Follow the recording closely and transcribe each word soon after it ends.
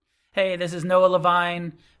Hey, this is Noah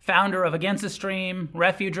Levine, founder of Against the Stream,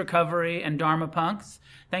 Refuge Recovery, and Dharma Punks.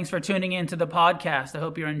 Thanks for tuning in to the podcast. I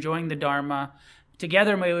hope you're enjoying the Dharma.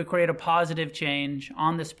 Together, may we create a positive change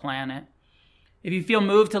on this planet. If you feel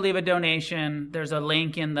moved to leave a donation, there's a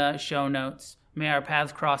link in the show notes. May our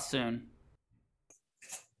paths cross soon.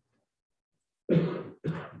 I'd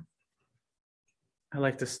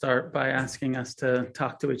like to start by asking us to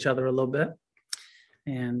talk to each other a little bit.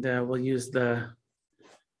 And we'll use the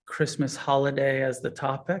Christmas holiday as the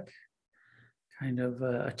topic, kind of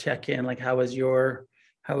a check-in, like how was your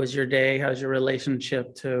day? How's your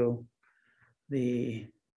relationship to the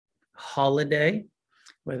holiday,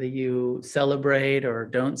 whether you celebrate or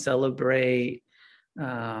don't celebrate?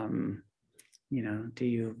 Do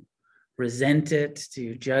you resent it? Do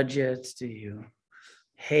you judge it? Do you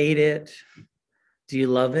hate it? Do you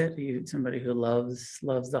love it? Are you somebody who loves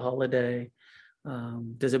the holiday?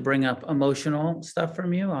 Does it bring up emotional stuff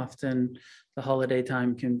from you? Often the holiday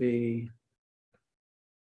time can be,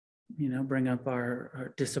 bring up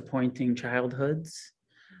our disappointing childhoods.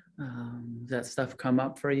 Does that stuff come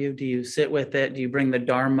up for you? Do you sit with it? Do you bring the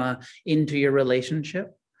Dharma into your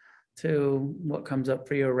relationship to what comes up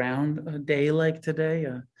for you around a day like today?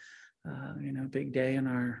 Big day in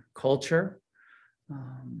our culture.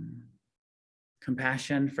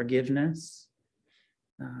 Compassion, forgiveness.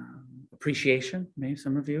 Appreciation. Maybe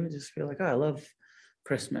some of you just feel like, oh, I love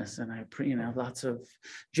Christmas, and lots of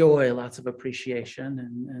joy, lots of appreciation,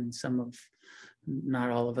 and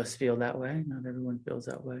not all of us feel that way. Not everyone feels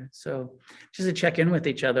that way. So just to check in with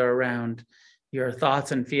each other around your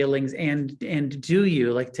thoughts and feelings, and do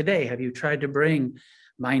you, like today, have you tried to bring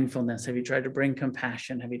mindfulness? Have you tried to bring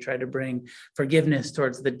compassion? Have you tried to bring forgiveness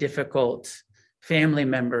towards the difficult family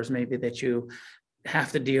members maybe that you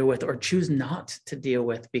have to deal with or choose not to deal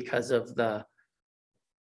with because of the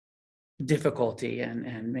difficulty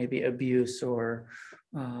and maybe abuse or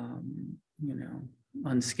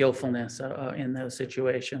unskillfulness in those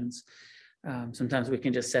situations? Sometimes we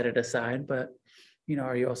can just set it aside, but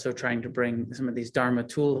are you also trying to bring some of these Dharma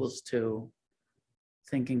tools to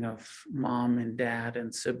thinking of mom and dad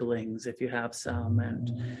and siblings, if you have some,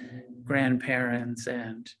 and grandparents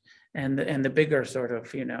and the bigger sort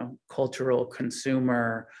of, cultural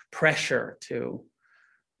consumer pressure to,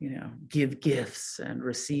 give gifts and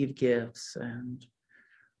receive gifts and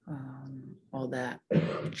all that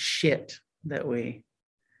shit that we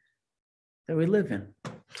live in.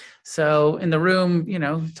 So in the room,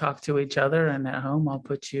 talk to each other, and at home, I'll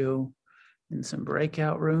put you in some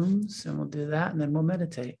breakout rooms, and we'll do that, and then we'll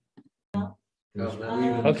meditate.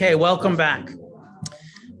 Okay, welcome back.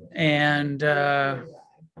 And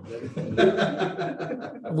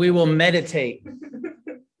we will meditate.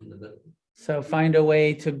 So find a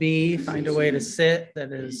way to be, find a way to sit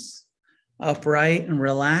that is upright and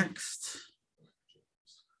relaxed.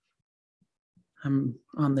 I'm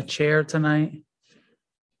on the chair tonight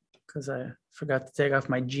because I forgot to take off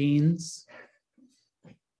my jeans.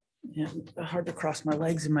 Yeah, hard to cross my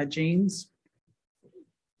legs in my jeans.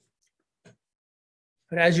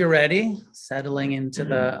 But as you're ready, settling into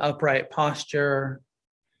the upright posture,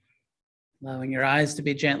 allowing your eyes to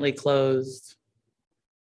be gently closed.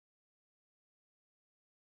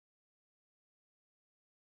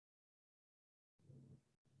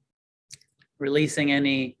 Releasing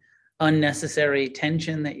any unnecessary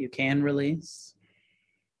tension that you can release.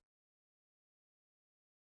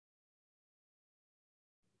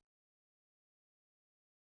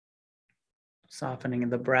 Softening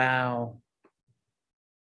the brow,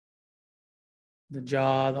 the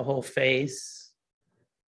jaw, the whole face,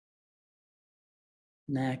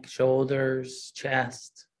 neck, shoulders,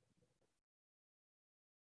 chest.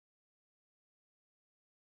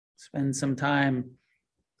 Spend some time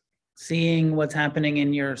seeing what's happening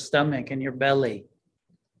in your stomach and your belly.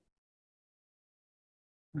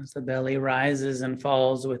 As the belly rises and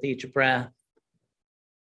falls with each breath.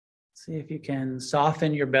 See if you can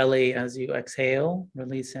soften your belly as you exhale.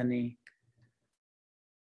 Release any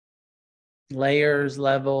layers,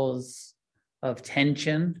 levels of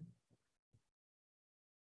tension.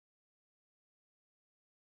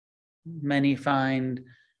 Many find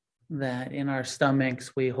that in our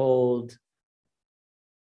stomachs we hold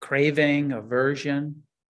craving, aversion.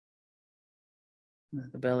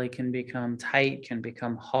 The belly can become tight, can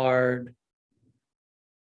become hard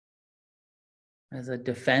as a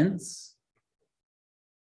defense,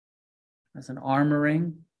 as an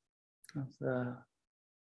armoring of the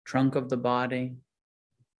trunk of the body.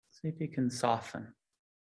 See if you can soften.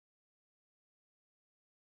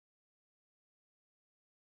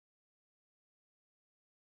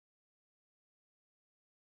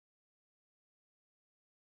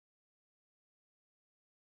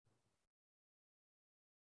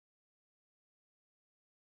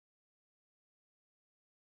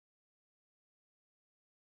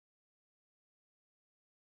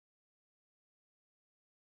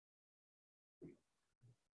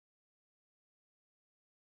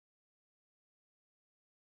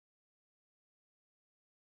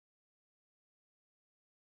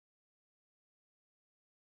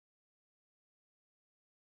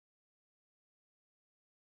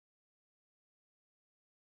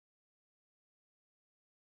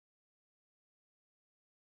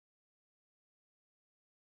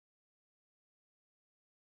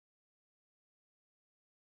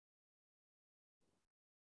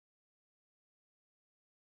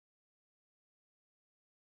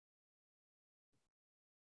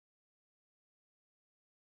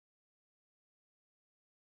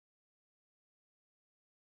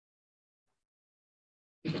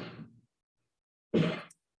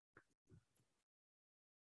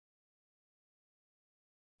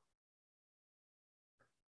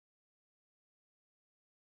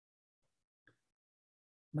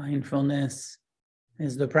 Mindfulness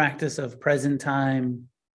is the practice of present time,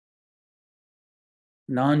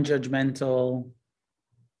 non-judgmental,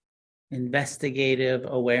 investigative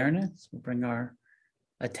awareness. We bring our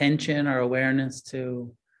attention, our awareness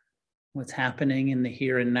to what's happening in the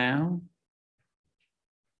here and now,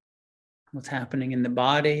 what's happening in the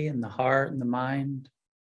body and the heart and the mind,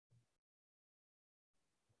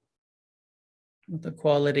 with the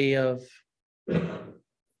quality of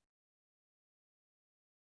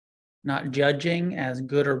not judging as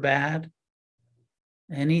good or bad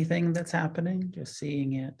anything that's happening, just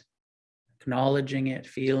seeing it, acknowledging it,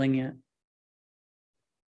 feeling it,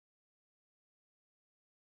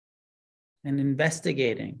 and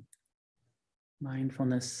investigating.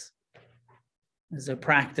 Mindfulness is a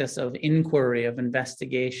practice of inquiry, of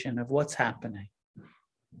investigation of what's happening.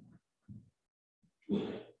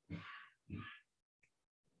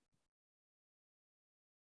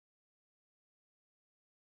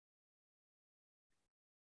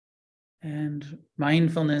 And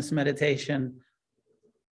mindfulness meditation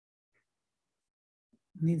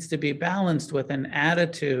needs to be balanced with an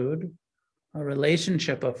attitude, a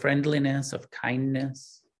relationship of friendliness, of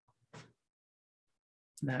kindness,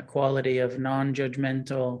 that quality of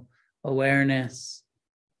non-judgmental awareness,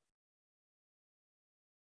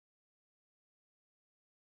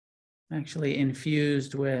 actually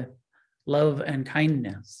infused with love and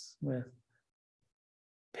kindness, with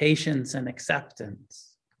patience and acceptance,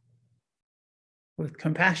 with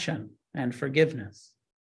compassion and forgiveness.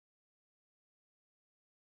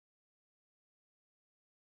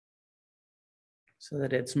 So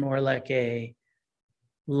that it's more like a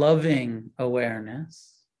loving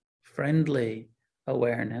awareness, friendly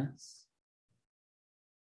awareness,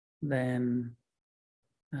 than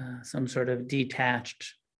some sort of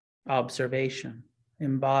detached observation,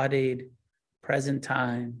 embodied, present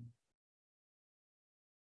time,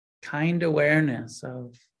 kind awareness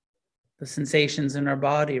of the sensations in our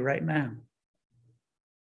body right now.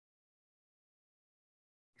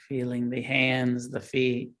 Feeling the hands, the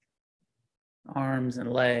feet, arms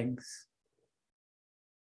and legs.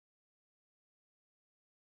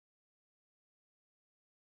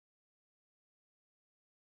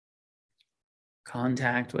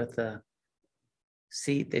 Contact with the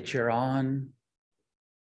seat that you're on.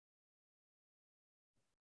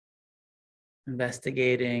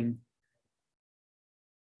 Investigating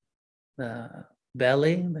the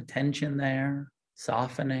belly, the tension there,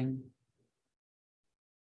 softening,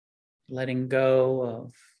 letting go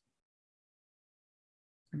of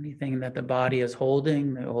anything that the body is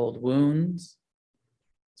holding, the old wounds,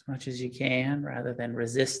 as much as you can, rather than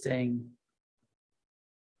resisting,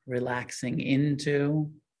 relaxing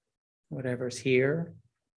into whatever's here.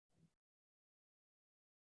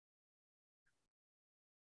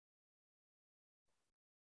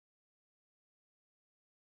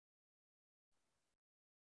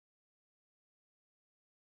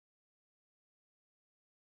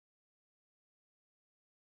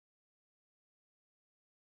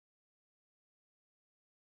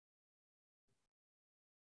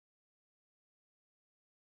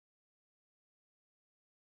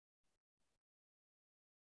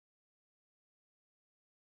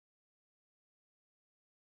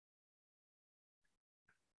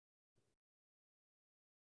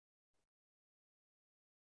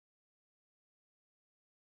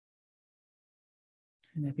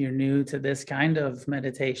 And if you're new to this kind of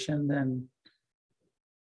meditation, then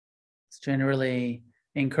it's generally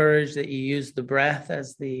encouraged that you use the breath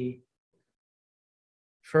as the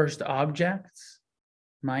first object.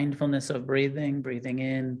 Mindfulness of breathing, breathing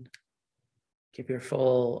in. Give your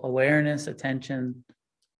full awareness, attention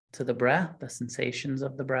to the breath, the sensations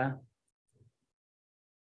of the breath.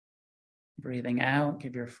 Breathing out,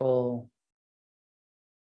 give your full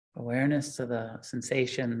awareness to the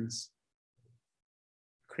sensations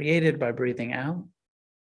created by breathing out.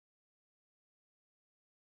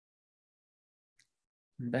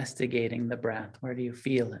 Investigating the breath. Where do you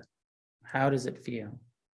feel it? How does it feel?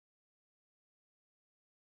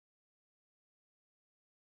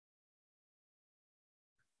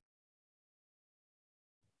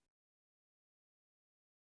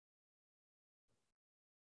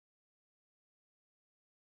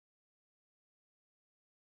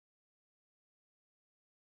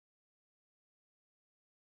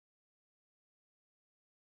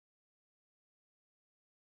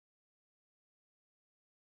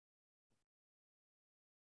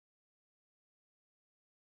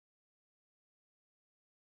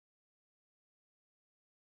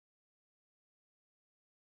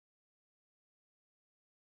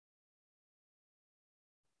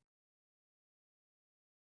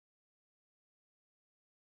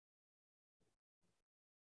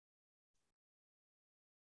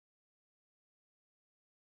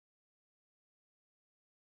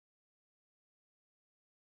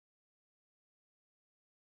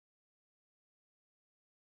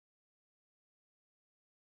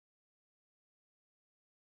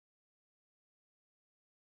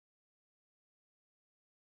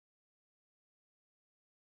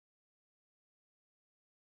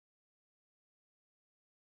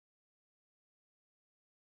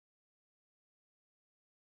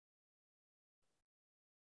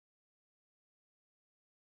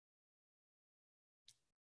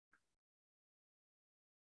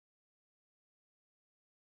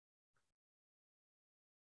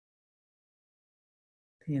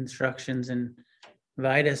 The instructions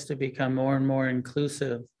invite us to become more and more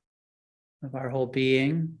inclusive of our whole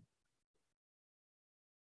being.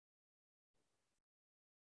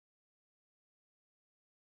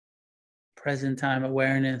 Present time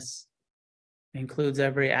awareness includes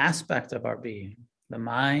every aspect of our being, the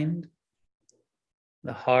mind,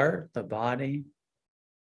 the heart, the body,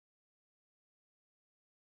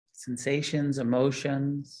 sensations,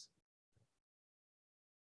 emotions,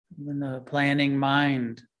 even the planning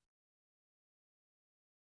mind.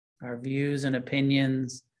 Our views and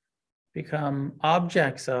opinions become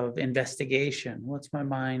objects of investigation. What's my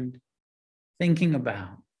mind thinking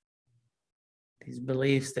about? These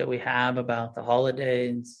beliefs that we have about the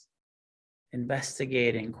holidays,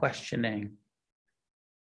 investigating, questioning.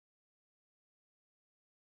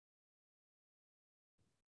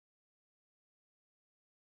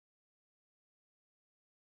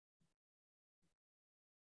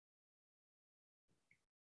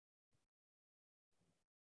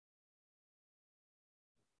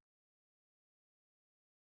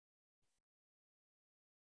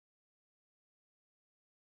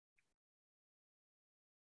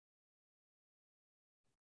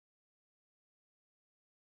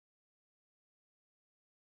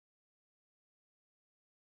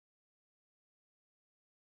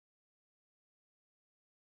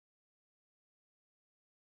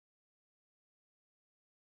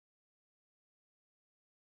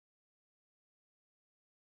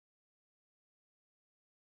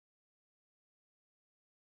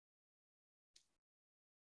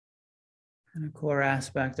 And a core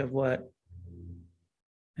aspect of what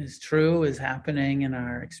is true, is happening in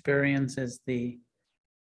our experience, is the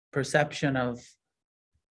perception of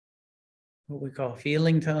what we call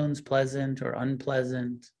feeling tones, pleasant or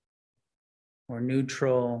unpleasant or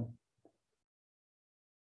neutral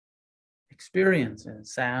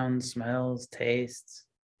experiences, sounds, smells, tastes,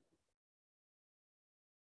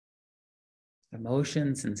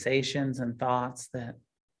 emotions, sensations, and thoughts that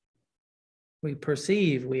we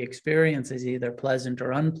perceive, we experience as either pleasant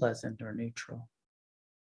or unpleasant or neutral.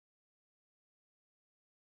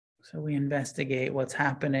 So we investigate what's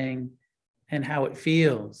happening and how it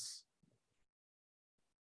feels,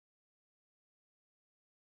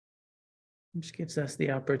 which gives us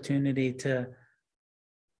the opportunity to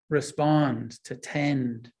respond, to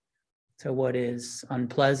tend to what is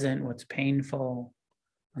unpleasant, what's painful,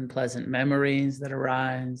 unpleasant memories that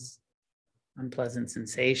arise, unpleasant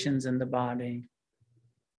sensations in the body,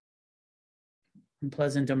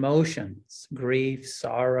 unpleasant emotions, grief,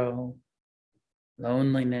 sorrow,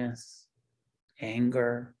 loneliness,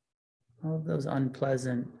 anger, all of those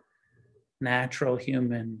unpleasant, natural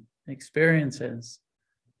human experiences.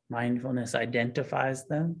 Mindfulness identifies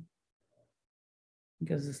them,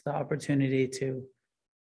 gives us the opportunity to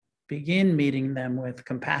begin meeting them with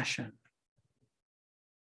compassion,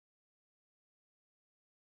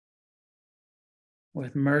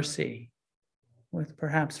 with mercy, with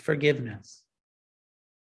perhaps forgiveness.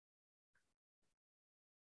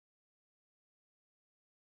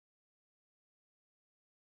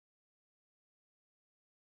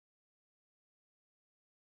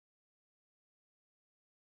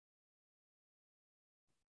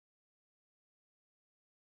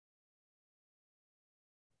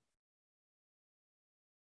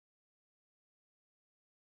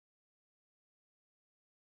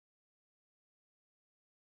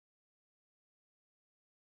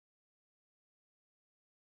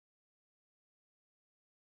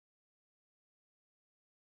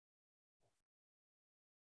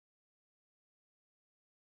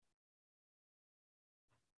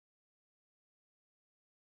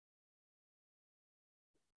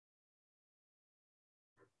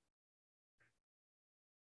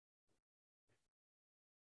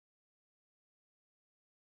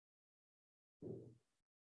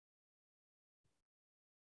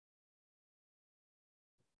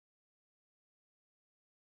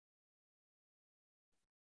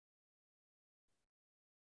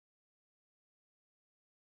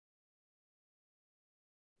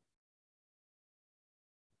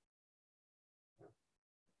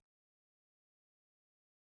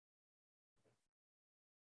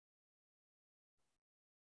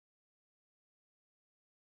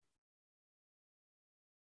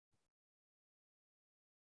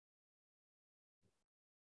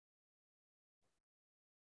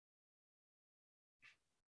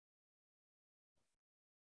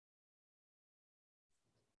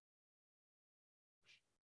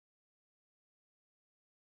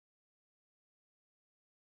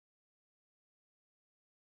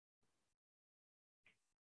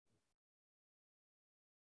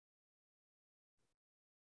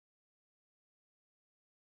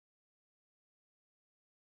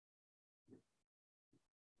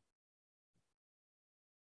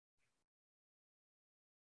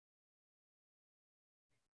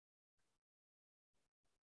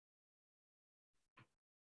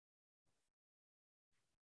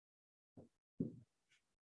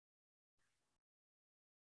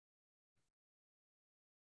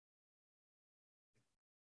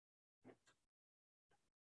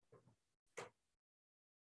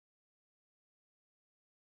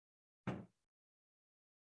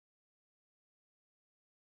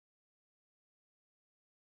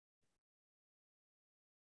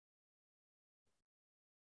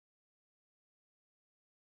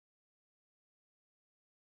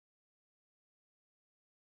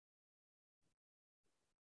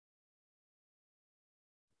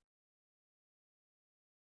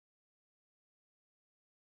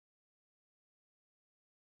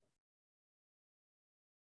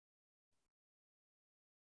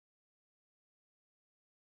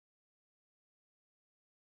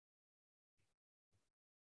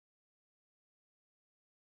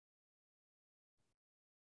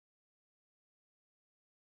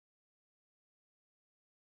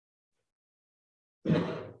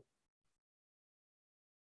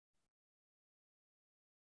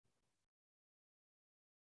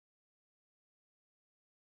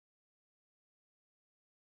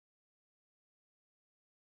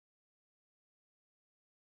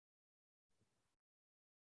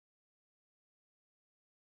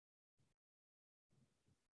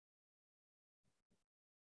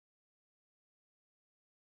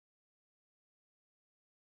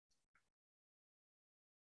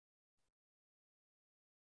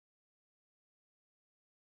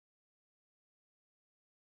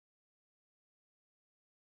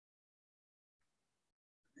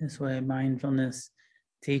 This way, mindfulness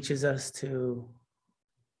teaches us to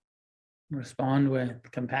respond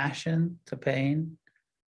with compassion to pain.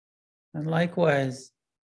 And likewise,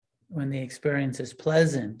 when the experience is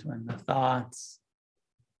pleasant, when the thoughts,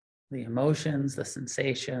 the emotions, the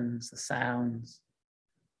sensations, the sounds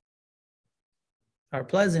are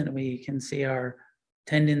pleasant, we can see our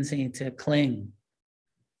tendency to cling,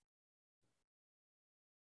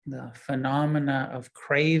 the phenomena of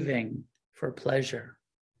craving for pleasure,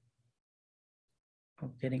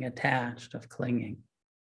 of getting attached, of clinging.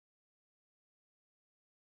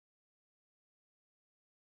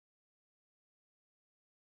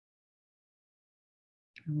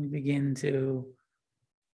 And we begin to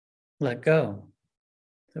let go,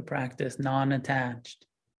 to practice non-attached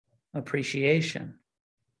appreciation.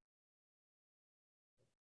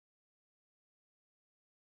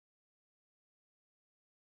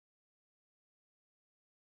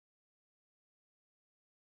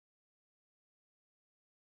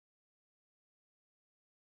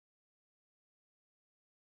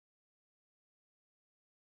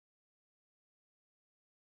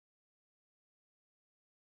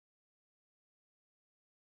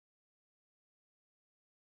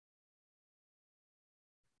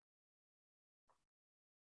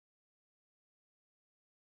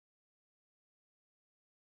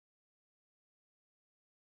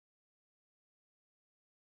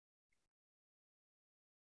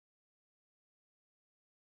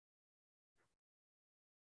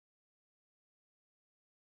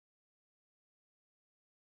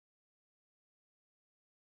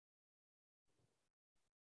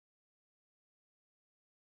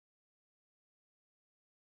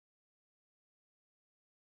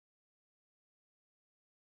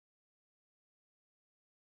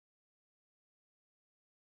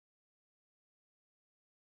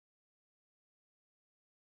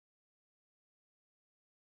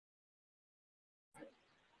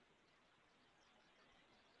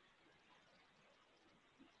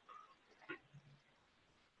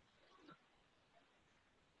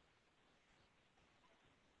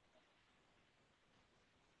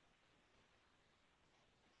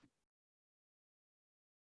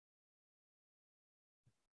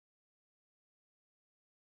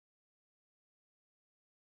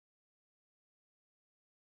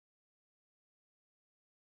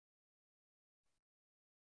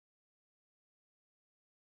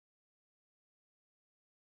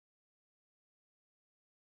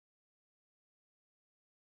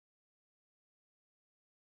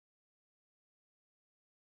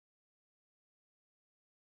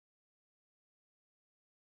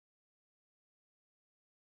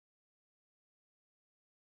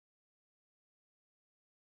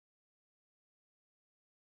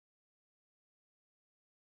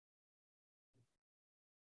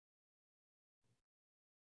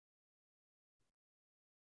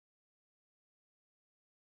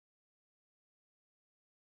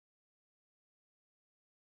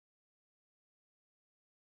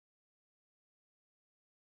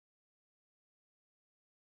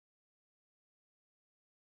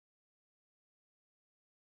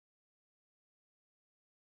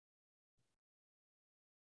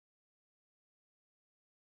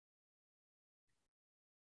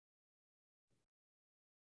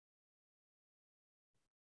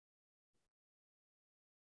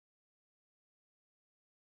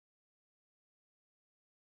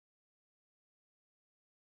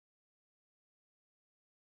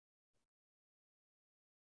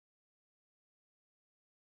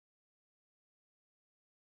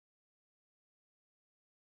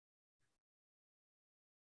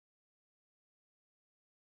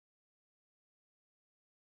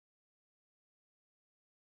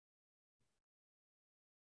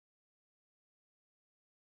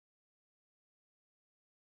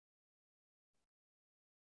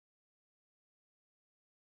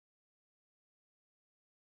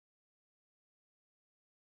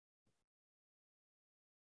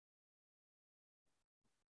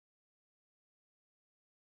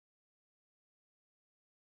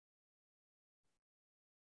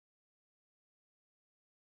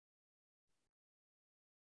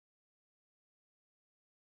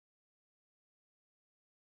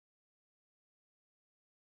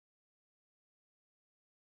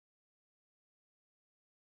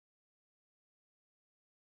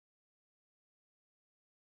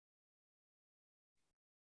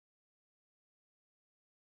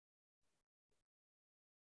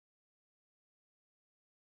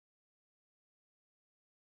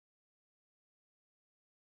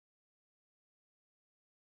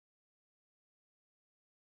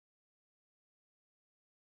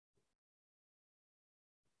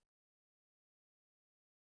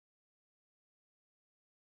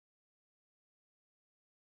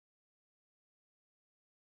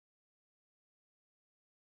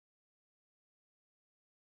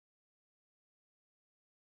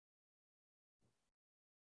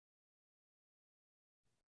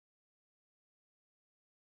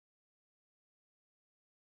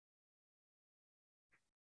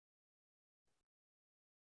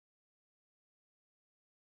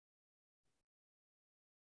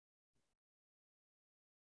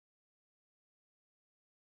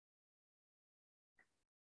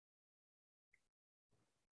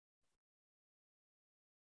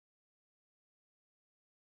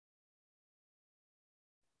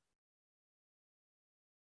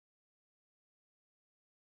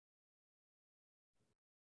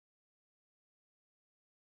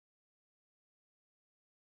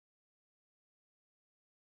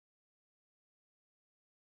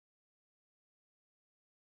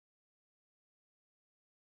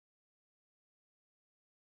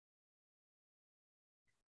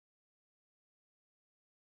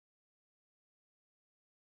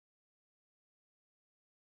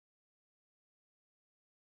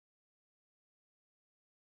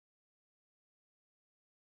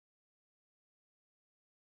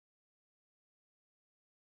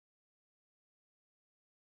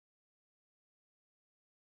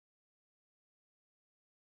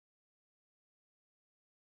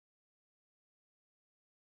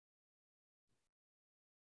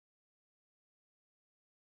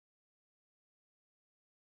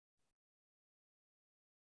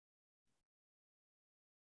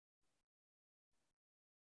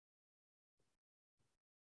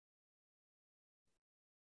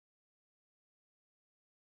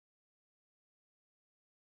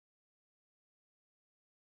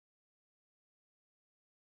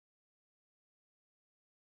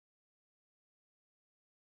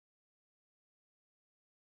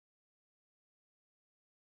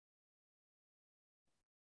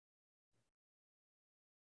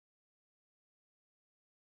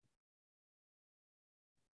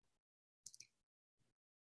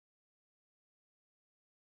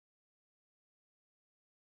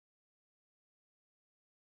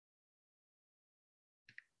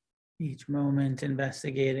 each moment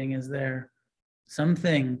investigating, is there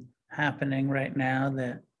something happening right now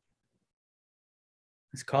that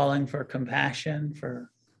is calling for compassion, for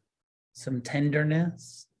some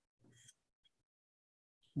tenderness,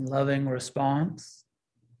 loving response,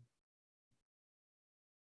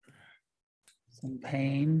 some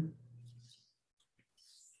pain?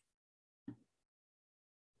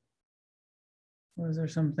 Or is there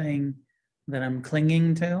something that I'm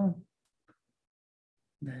clinging to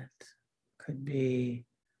that could be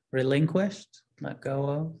relinquished, let go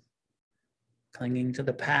of, clinging to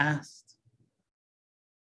the past?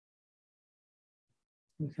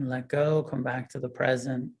 We can let go, come back to the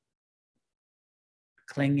present.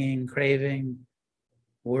 Clinging, craving,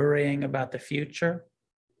 worrying about the future,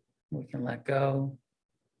 we can let go,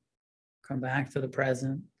 come back to the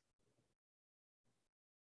present.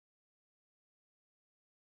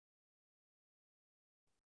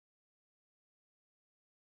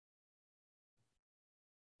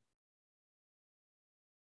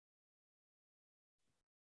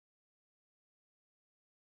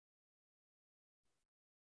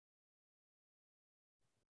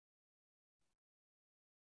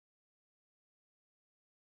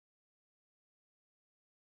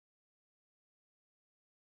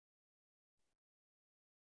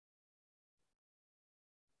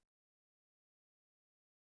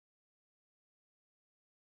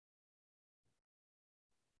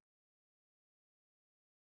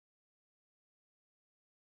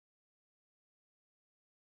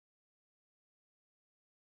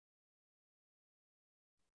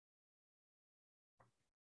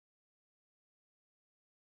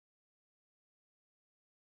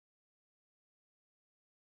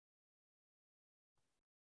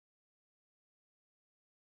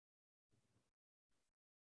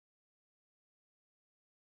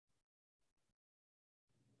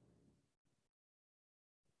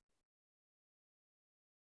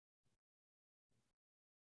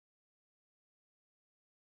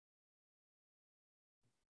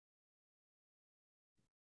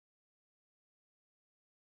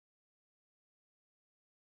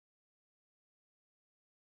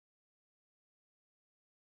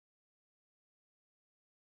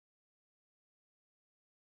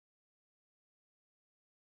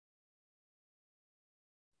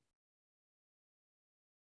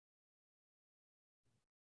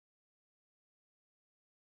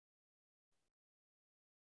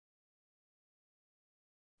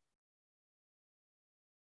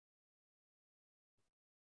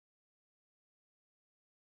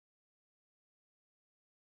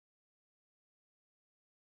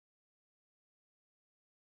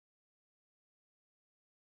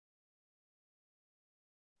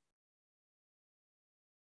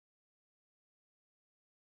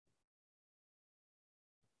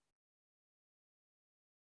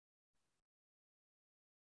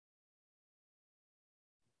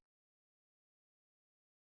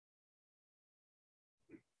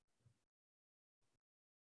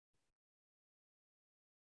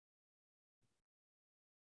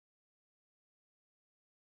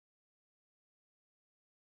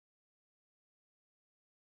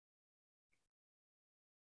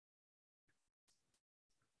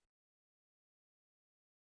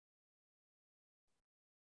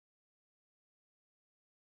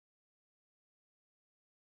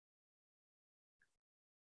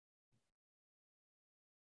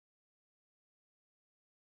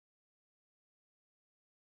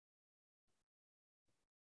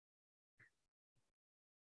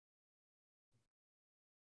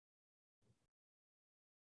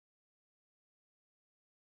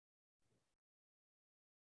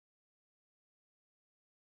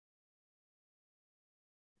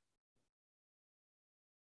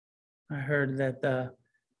 I heard that the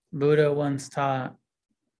Buddha once taught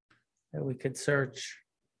that we could search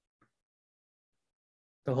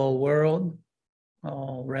the whole world,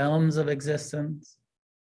 all realms of existence,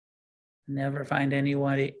 never find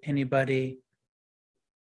anybody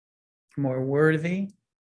more worthy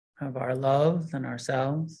of our love than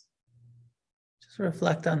ourselves. Just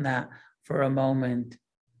reflect on that for a moment.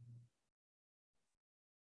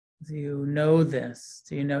 Do you know this?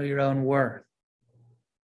 Do you know your own worth?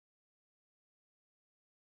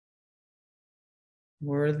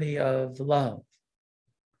 Worthy of love,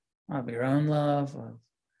 of your own love, of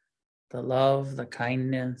the love, the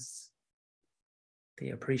kindness, the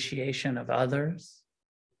appreciation of others.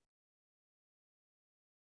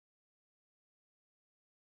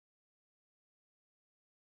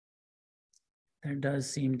 There does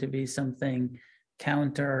seem to be something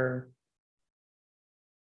counter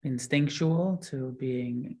instinctual to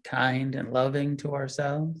being kind and loving to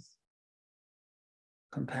ourselves.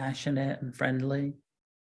 compassionate and friendly.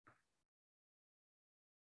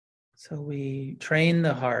 So we train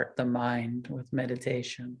the heart, the mind with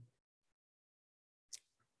meditation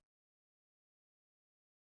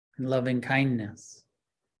and loving kindness.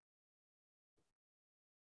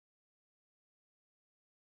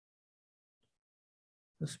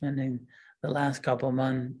 So spending the last couple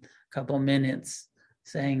minutes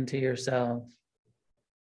saying to yourself,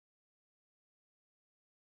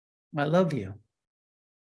 I love you.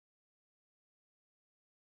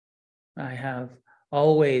 I have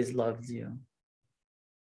always loved you.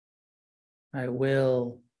 I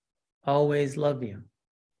will always love you.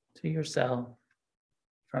 To yourself,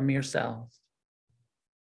 from yourself,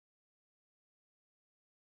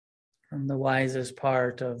 from the wisest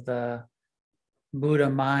part of the Buddha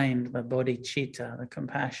mind, the bodhicitta, the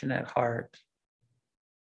compassionate heart.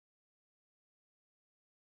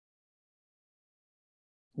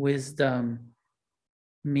 Wisdom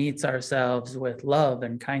meets ourselves with love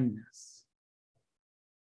and kindness.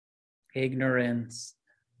 Ignorance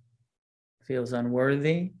feels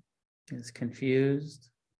unworthy, is confused.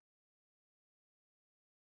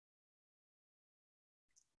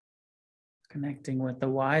 Connecting with the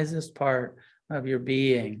wisest part of your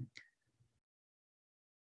being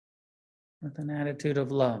with an attitude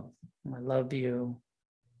of love. I love you.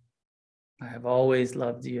 I have always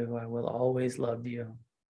loved you. I will always love you.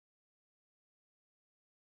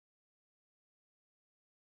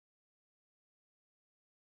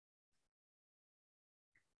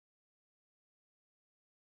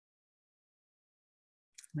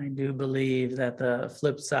 I do believe that the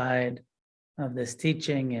flip side of this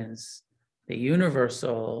teaching is the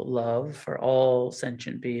universal love for all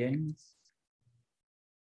sentient beings.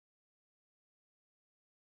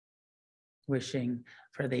 Wishing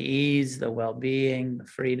for the ease, the well-being, the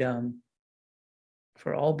freedom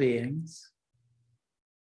for all beings.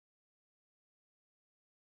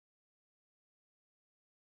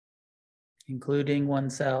 Including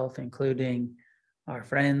oneself, including our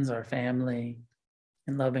friends, our family,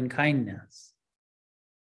 and loving kindness,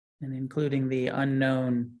 and including the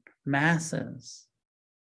unknown masses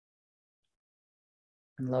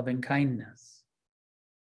and loving kindness.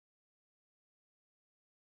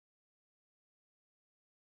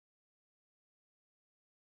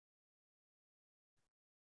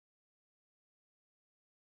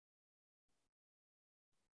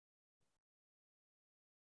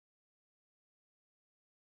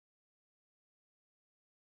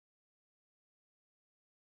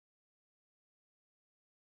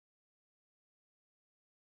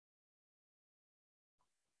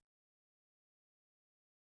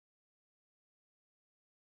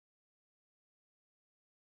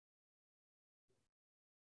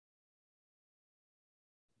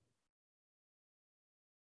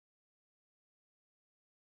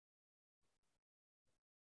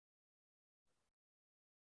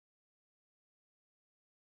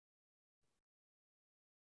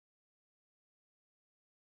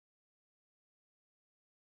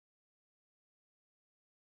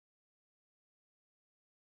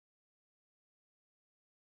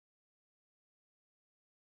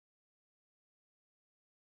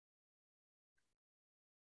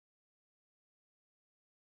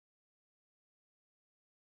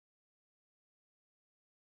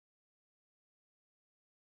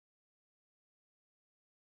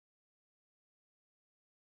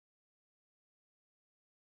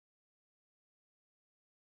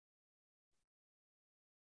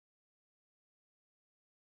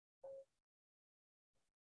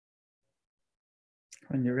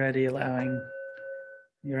 When you're ready, allowing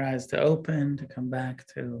your eyes to open, to come back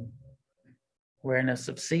to awareness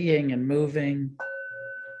of seeing and moving,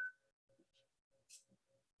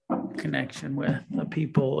 connection with the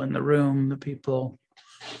people in the room, the people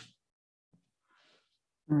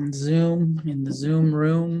on Zoom, in the Zoom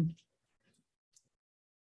room.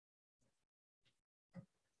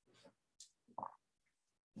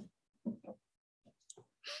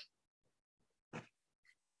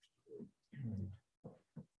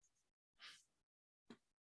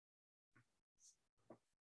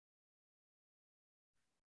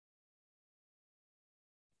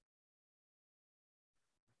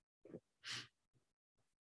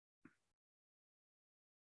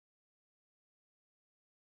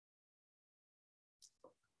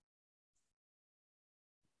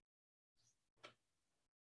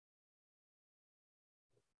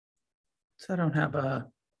 So I don't have a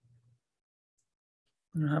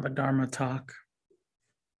Dharma talk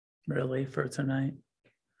really for tonight.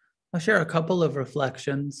 I'll share a couple of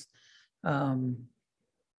reflections.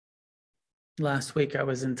 Last week I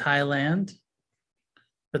was in Thailand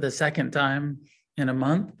for the second time in a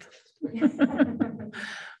month.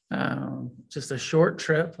 Just a short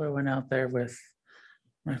trip. I went out there with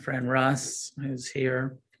my friend Russ, who's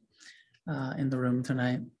here in the room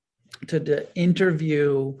tonight, to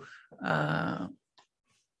interview Ajahn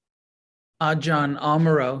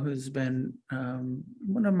Amaro, who's been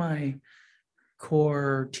one of my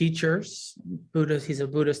core teachers. Buddhist. He's a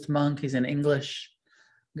Buddhist monk. He's an English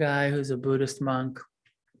guy who's a Buddhist monk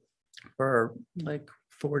for like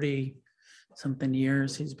 40 something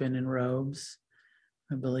years. He's been in robes.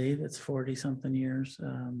 I believe it's 40 something years.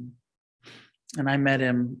 And I met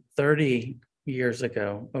him 30 years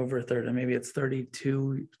ago, over 30, maybe it's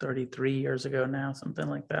 32, 33 years ago now, something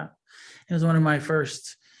like that. He was one of my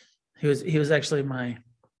first, he was actually my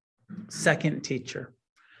second teacher,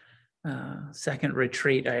 second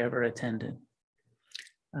retreat I ever attended.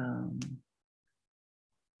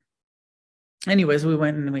 Anyways, we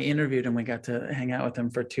went and we interviewed him. We got to hang out with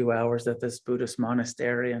him for 2 hours at this Buddhist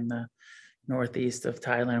monastery in the northeast of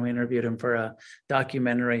Thailand. We interviewed him for a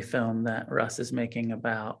documentary film that Russ is making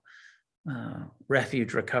about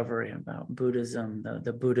refuge recovery, about Buddhism,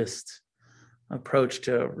 the Buddhist approach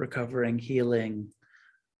to recovering, healing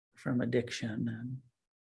from addiction. And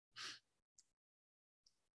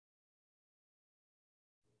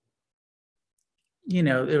you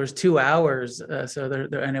know, there was 2 hours, so there,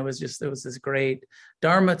 and it was this great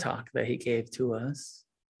Dharma talk that he gave to us.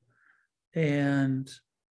 And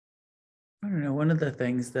I don't know, one of the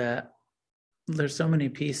things that, there's so many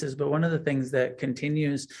pieces, but one of the things that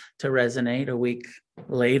continues to resonate a week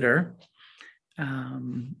later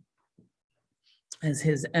is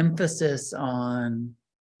his emphasis on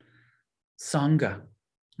Sangha.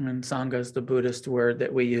 And Sangha is the Buddhist word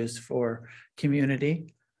that we use for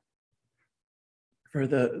community, for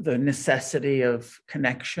the necessity of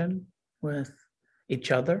connection with each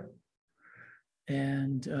other.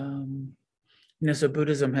 And, so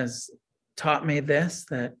Buddhism has taught me this,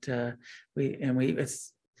 that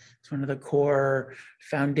it's one of the core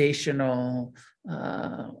foundational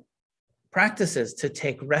practices, to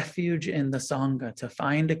take refuge in the Sangha, to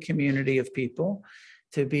find a community of people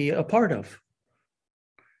to be a part of.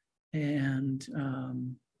 And,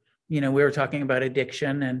 we were talking about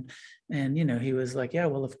addiction, and he was like, yeah,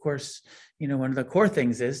 well, of course, one of the core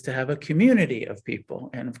things is to have a community of people.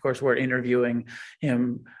 And of course, we're interviewing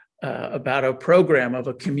him about a program of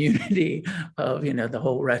a community of, the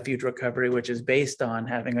whole refuge recovery, which is based on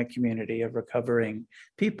having a community of recovering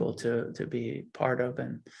people to be part of.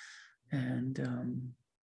 And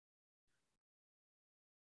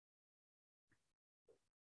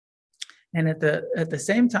at the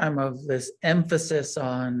same time of this emphasis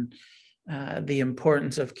on the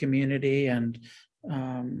importance of community, and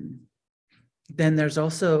then there's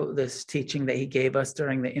also this teaching that he gave us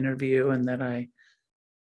during the interview, and that I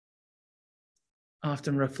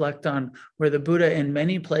often reflect on, where the Buddha in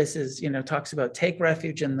many places, talks about take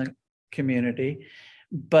refuge in the community,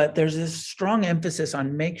 but there's this strong emphasis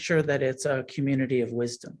on make sure that it's a community of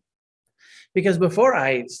wisdom. Because before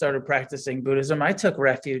I started practicing Buddhism, I took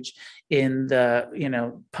refuge in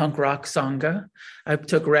the, punk rock Sangha. I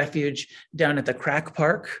took refuge down at the crack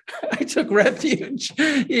park. I took refuge,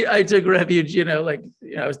 I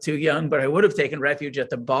was too young, but I would have taken refuge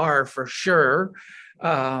at the bar for sure.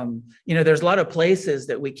 There's a lot of places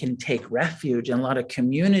that we can take refuge, and a lot of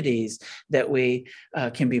communities that we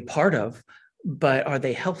can be part of, but are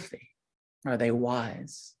they healthy? Are they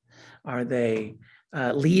wise? Are they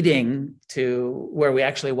leading to where we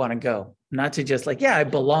actually want to go? Not to just I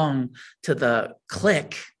belong to the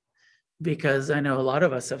clique, because I know a lot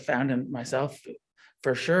of us have found, and myself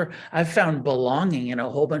for sure, I've found belonging in a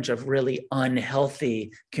whole bunch of really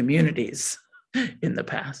unhealthy communities in the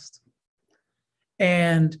past.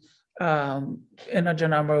 And Ajahn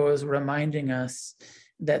Amaro was reminding us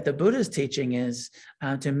that the Buddha's teaching is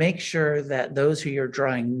to make sure that those who you're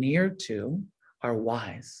drawing near to are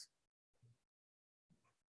wise.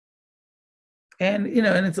 And,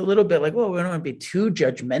 and it's a little bit like, well, we don't want to be too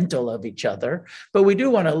judgmental of each other, but we do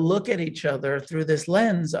want to look at each other through this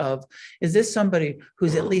lens of, is this somebody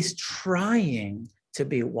who's at least trying to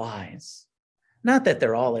be wise? Not that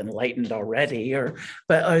they're all enlightened already,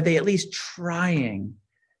 but are they at least trying?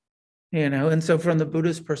 And so from the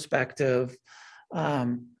Buddhist perspective, are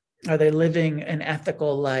they living an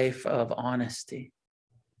ethical life of honesty?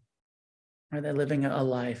 Are they living a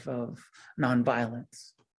life of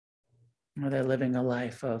nonviolence? Are they living a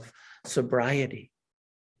life of sobriety?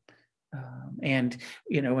 And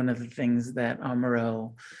one of the things that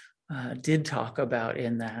Amaro did talk about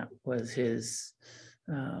in that was his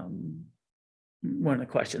one of the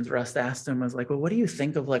questions Russ asked him was like, well, what do you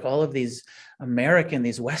think of like all of these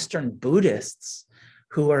these Western Buddhists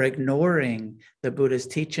who are ignoring the Buddha's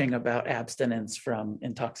teaching about abstinence from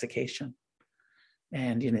intoxication?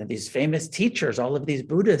 And, these famous teachers, all of these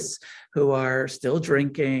Buddhists who are still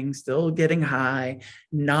drinking, still getting high,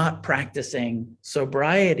 not practicing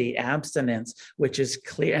sobriety, abstinence, which is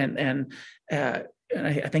clear. And I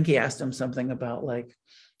think he asked him something about like,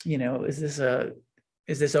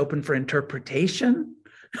 is this open for interpretation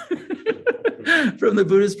from the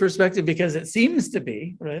Buddhist perspective? Because it seems to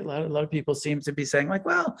be, right? A lot of people seem to be saying like,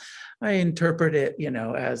 well, I interpret it,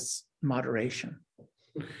 as moderation.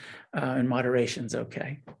 And moderation's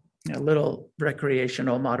okay. A little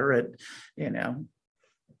recreational, moderate,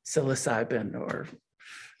 psilocybin or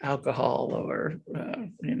alcohol or,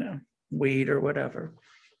 weed or whatever.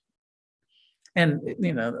 And,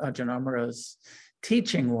 Ajahn Amaro's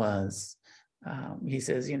teaching was, he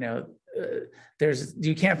says, you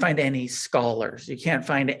can't find any scholars, you can't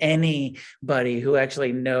find anybody who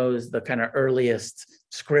actually knows the kind of earliest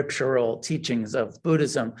scriptural teachings of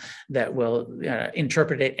Buddhism that will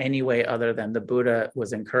interpret it any way other than the Buddha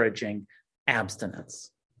was encouraging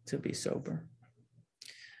abstinence, to be sober.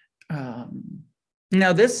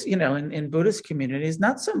 Now this, in Buddhist communities,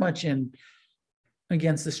 not so much in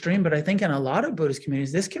Against the Stream, but I think in a lot of Buddhist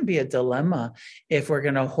communities, this can be a dilemma if we're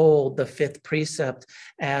going to hold the fifth precept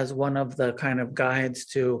as one of the kind of guides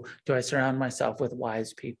to, do I surround myself with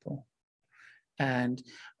wise people? And,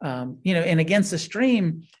 in Against the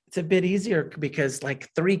Stream, it's a bit easier because like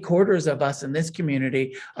 3/4 of us in this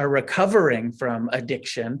community are recovering from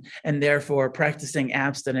addiction and therefore practicing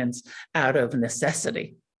abstinence out of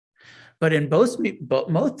necessity. But in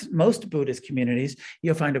most Buddhist communities,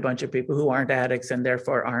 you'll find a bunch of people who aren't addicts and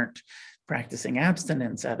therefore aren't practicing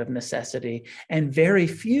abstinence out of necessity, and very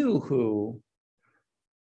few who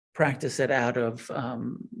practice it out of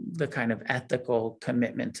the kind of ethical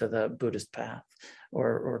commitment to the Buddhist path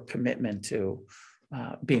or commitment to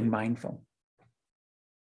being mindful.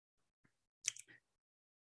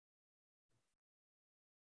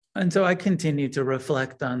 And so I continue to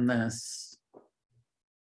reflect on this.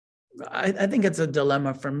 I think it's a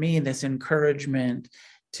dilemma for me, this encouragement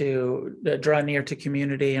to draw near to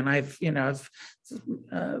community. And it's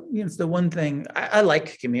the one thing I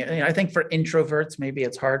like community. I think for introverts, maybe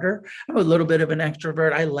it's harder. I'm a little bit of an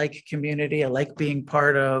extrovert. I like community. I like being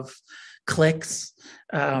part of cliques.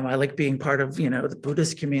 I like being part of, the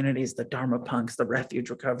Buddhist communities, the Dharma punks, the refuge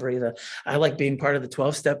recovery. I like being part of the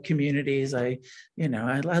 12-step communities. I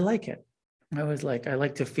like it. I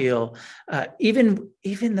like to feel, even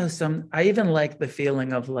though I even like the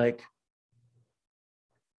feeling of like,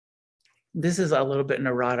 this is a little bit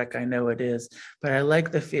neurotic, I know it is, but I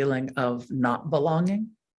like the feeling of not belonging.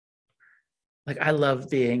 Like I love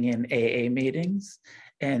being in AA meetings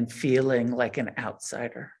and feeling like an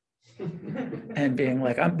outsider and being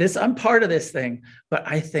like, I'm part of this thing, but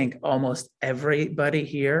I think almost everybody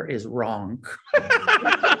here is wrong.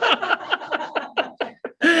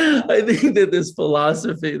 I think that this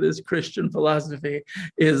philosophy, this Christian philosophy,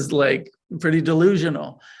 is like pretty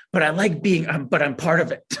delusional. But I like being, but I'm part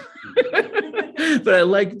of it. But I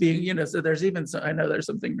like being, so there's even, I know there's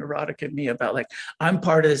something neurotic in me about like, I'm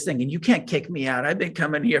part of this thing and you can't kick me out. I've been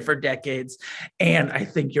coming here for decades and I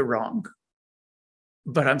think you're wrong,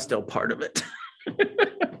 but I'm still part of it.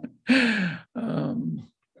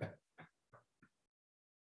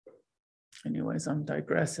 Anyways, I'm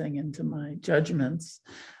digressing into my judgments.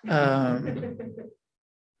 But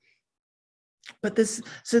this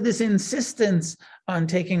insistence on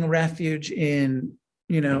taking refuge in,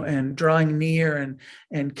 and drawing near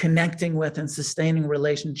and connecting with and sustaining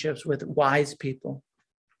relationships with wise people,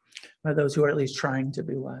 or those who are at least trying to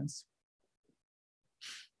be wise.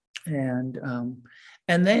 And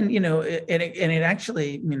then, it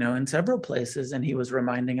actually, in several places, and he was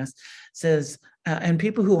reminding us, says, and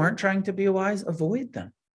people who aren't trying to be wise, avoid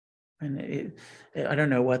them. And I don't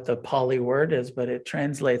know what the Pali word is, but it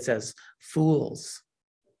translates as fools.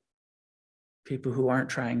 People who aren't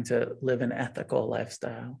trying to live an ethical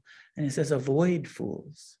lifestyle. And he says, avoid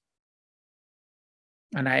fools.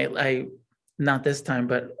 And I not this time,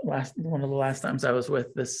 but one of the last times I was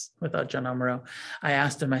with Ajahn Amaro, I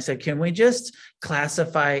asked him, I said, can we just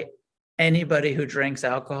classify anybody who drinks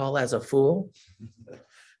alcohol as a fool?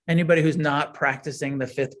 Anybody who's not practicing the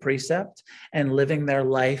fifth precept and living their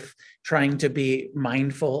life trying to be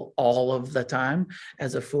mindful all of the time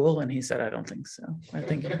as a fool? And he said, I don't think so. I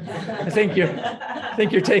think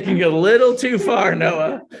you're taking it a little too far,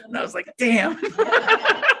 Noah. And I was like, damn.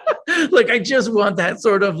 Like, I just want that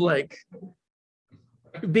sort of like,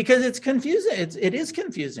 because it's confusing. It is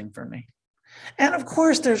confusing for me. And of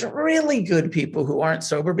course, there's really good people who aren't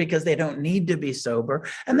sober because they don't need to be sober,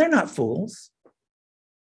 and they're not fools.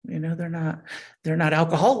 They're not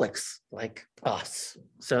alcoholics like us.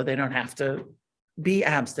 So they don't have to be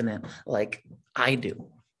abstinent like I do.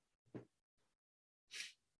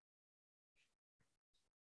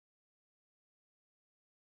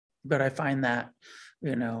 But I find that,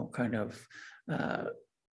 kind of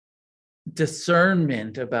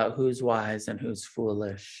discernment about who's wise and who's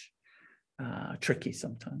foolish tricky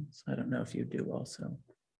sometimes. I don't know if you do also.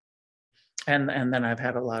 And then I've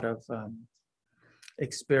had a lot of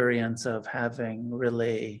experience of having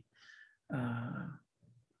really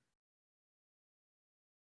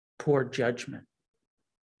poor judgment.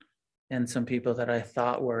 And some people that I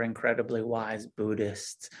thought were incredibly wise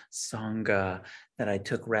Buddhists, Sangha, that I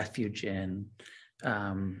took refuge in,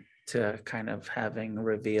 to kind of having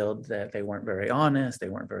revealed that they weren't very honest, they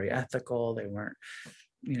weren't very ethical, they weren't,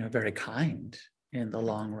 very kind in the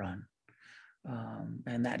long run.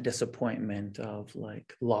 And that disappointment of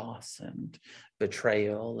like loss and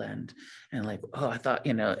betrayal and like, oh, I thought,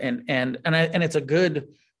 and it's a good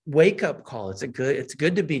wake-up call. It's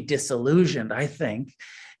good to be disillusioned, I think,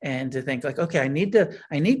 and to think like, okay, I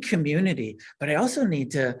need community, but I also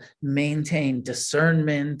need to maintain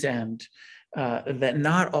discernment, and that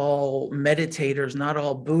not all meditators, not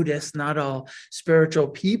all Buddhists, not all spiritual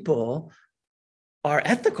people are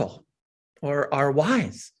ethical or are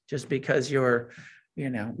wise just because you're,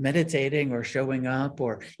 meditating or showing up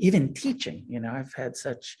or even teaching. I've had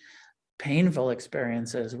such painful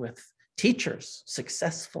experiences with teachers,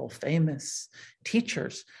 successful, famous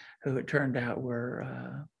teachers who it turned out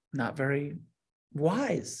were not very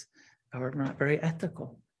wise or not very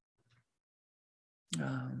ethical.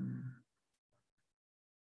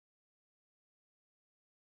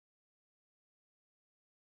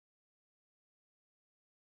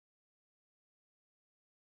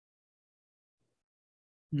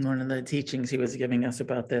 One of the teachings he was giving us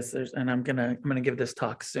about this, and I'm gonna give this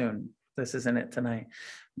talk soon. This isn't it tonight,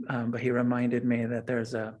 but he reminded me that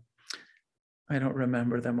there's I don't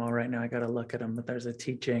remember them all right now. I got to look at them, but there's a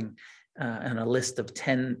teaching and a list of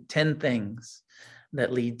 10 things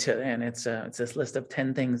that lead to, and it's this list of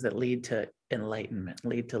 10 things that lead to enlightenment,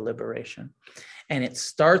 lead to liberation. And it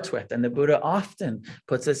starts with, and the Buddha often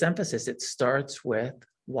puts this emphasis, it starts with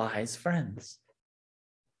wise friends.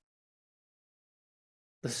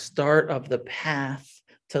 The start of the path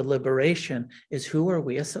to liberation is, who are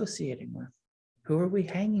we associating with? Who are we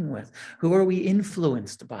hanging with? Who are we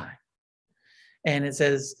influenced by? And it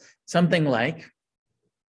says something like,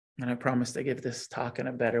 and I promise to give this talk in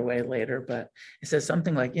a better way later, but it says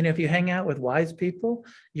something like, if you hang out with wise people,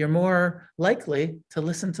 you're more likely to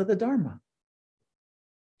listen to the Dharma.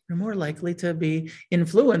 You're more likely to be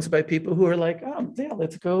influenced by people who are like, oh, yeah,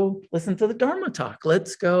 let's go listen to the Dharma talk.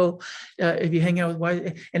 Let's go, if you hang out with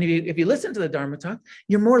wise, and if you listen to the Dharma talk,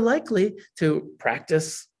 you're more likely to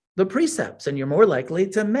practice the precepts, and you're more likely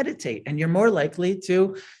to meditate, and you're more likely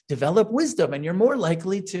to develop wisdom, and you're more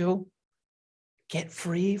likely to get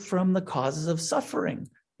free from the causes of suffering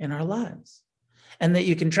in our lives. And that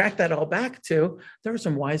you can track that all back to, there were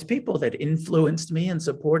some wise people that influenced me and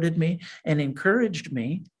supported me and encouraged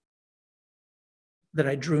me, that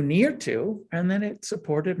I drew near to, and then it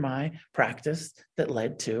supported my practice that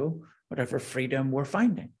led to whatever freedom we're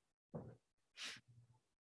finding.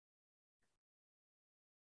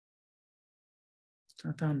 So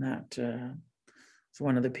I found that it's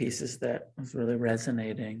one of the pieces that was really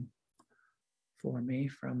resonating for me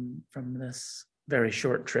from this very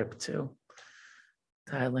short trip to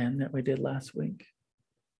Thailand that we did last week.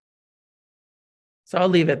 So I'll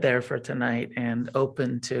leave it there for tonight and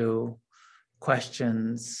open to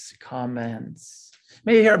questions, comments.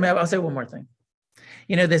 Maybe I'll say one more thing.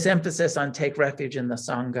 This emphasis on take refuge in the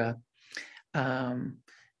Sangha,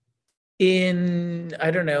 in,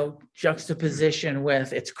 I don't know, juxtaposition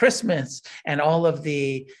with it's Christmas and all of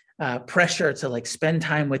the pressure to like spend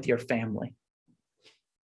time with your family.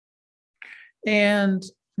 And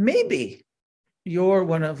maybe you're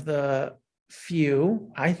one of the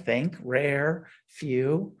few, I think, rare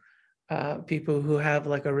few people who have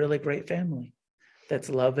like a really great family that's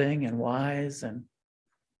loving and wise and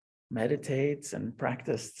meditates and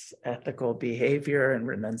practices ethical behavior and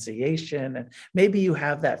renunciation. And maybe you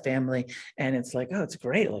have that family and it's like, oh, it's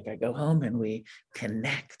great. Like I go home and we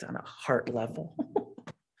connect on a heart level.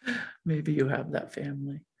 Maybe you have that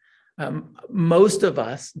family. Most of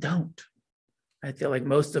us don't. I feel like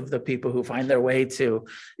most of the people who find their way to,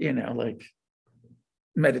 like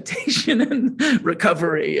meditation and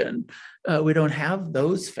recovery, and we don't have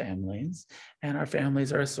those families, and our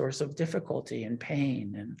families are a source of difficulty and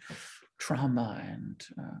pain and trauma and,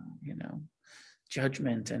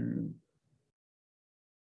 judgment and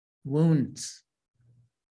wounds.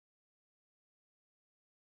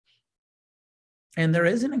 And there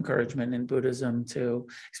is an encouragement in Buddhism to,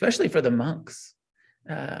 especially for the monks.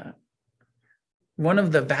 One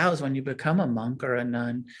of the vows when you become a monk or a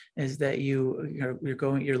nun is that you're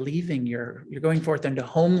going forth into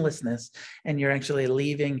homelessness, and you're actually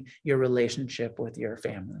leaving your relationship with your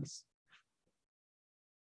families.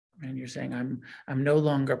 And you're saying, I'm no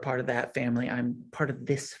longer part of that family. I'm part of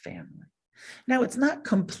this family. Now, it's not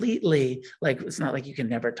completely like, it's not like you can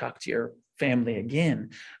never talk to your family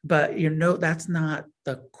again, but that's not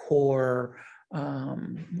the core,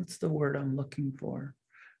 what's the word I'm looking for?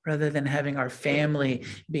 Rather than having our family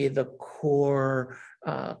be the core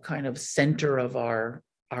kind of center of our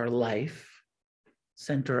life,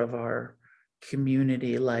 center of our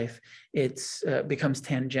community life, it's becomes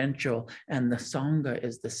tangential, and the Sangha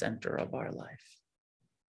is the center of our life.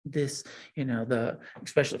 This,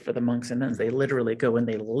 especially for the monks and nuns, they literally go and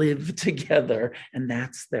they live together, and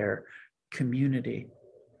that's their community.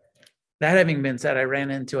 That having been said, I ran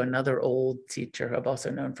into another old teacher I've also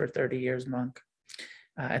known for 30 years, monk,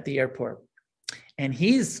 at the airport. And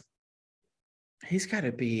he's got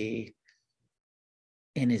to be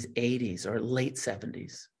in his 80s or late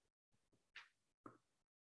 70s,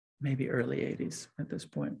 maybe early 80s at this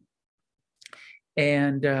point.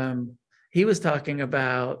 And he was talking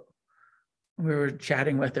about, we were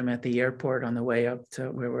chatting with him at the airport on the way up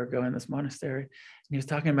to where we're going, this monastery. And he was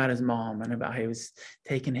talking about his mom and about how he was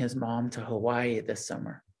taking his mom to Hawaii this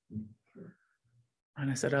summer. And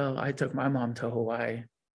I said, oh, I took my mom to Hawaii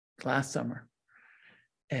last summer.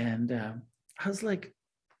 And I was like,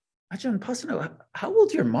 Ajahn Pasano, how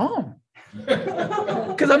old's your mom?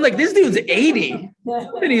 Because I'm like, this dude's 80.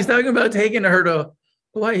 And he's talking about taking her to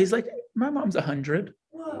Hawaii. He's like, my mom's 100.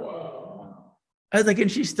 I was like,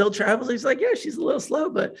 and she still travels? He's like, yeah, she's a little slow,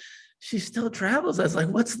 but she still travels. I was like,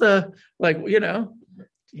 what's the,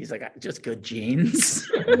 he's like, just good genes.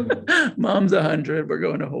 Mom's 100, we're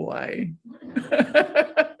going to Hawaii.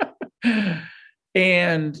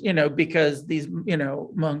 And, because these,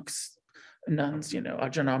 monks, nuns,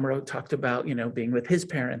 Ajahn Amaro talked about, being with his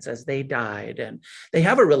parents as they died, and they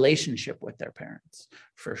have a relationship with their parents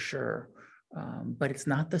for sure. But it's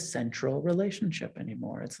not the central relationship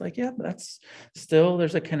anymore. It's like, yeah, that's still,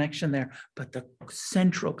 there's a connection there, but the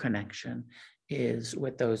central connection is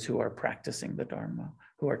with those who are practicing the Dharma,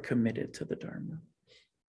 who are committed to the Dharma.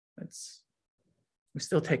 We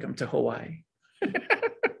still take them to Hawaii,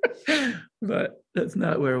 but that's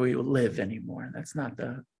not where we live anymore. That's not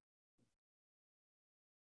the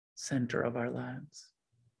center of our lives.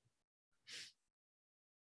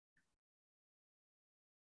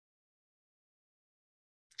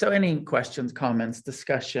 So any questions, comments,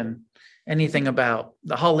 discussion, anything about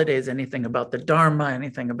the holidays, anything about the Dharma,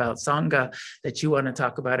 anything about Sangha that you want to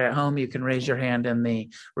talk about at home, you can raise your hand in the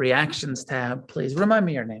reactions tab. Please remind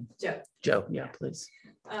me your name. Joe, yeah, please.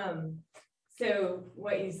 So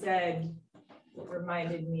what you said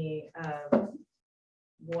reminded me of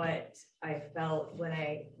what I felt when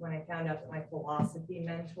I found out that my philosophy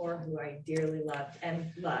mentor, who I dearly loved,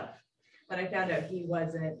 when I found out he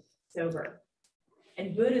wasn't sober.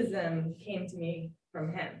 And Buddhism came to me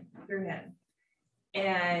through him.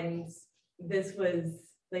 And this was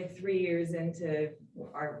like 3 years into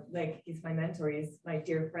he's my mentor, he's my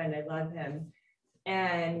dear friend, I love him.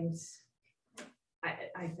 And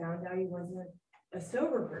I found out he wasn't a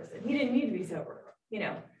sober person. He didn't need to be sober,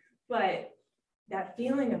 but that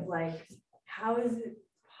feeling of like, how is it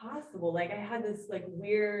possible? Like I had this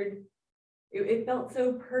weird, it felt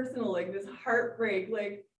so personal, like this heartbreak,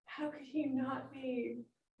 like, how could he not be?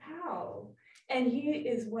 How? And he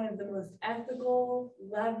is one of the most ethical,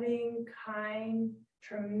 loving, kind,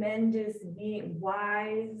 tremendous being,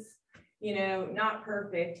 wise, not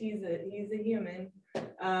perfect. He's a human.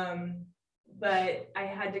 But I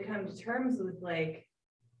had to come to terms with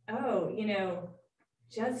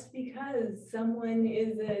just because someone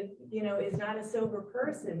is not a sober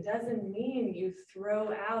person doesn't mean you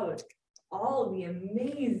throw out all the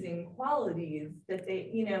amazing qualities that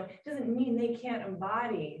they, doesn't mean they can't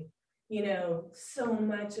embody, so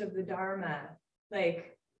much of the Dharma,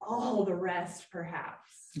 like all the rest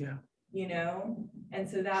perhaps. Yeah. And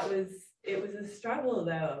so it was a struggle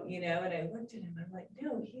though, and I looked at him, I'm like,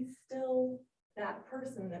 no, he's still that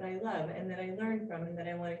person that I love and that I learned from and that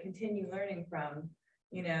I want to continue learning from,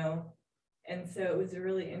 and so it was a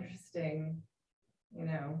really interesting,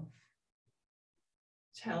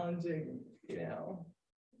 challenging,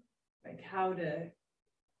 how to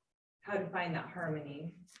find that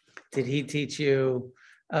harmony. Did he teach you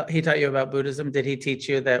He taught you about Buddhism. Did he teach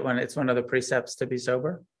you that when it's one of the precepts to be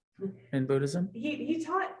sober in Buddhism? He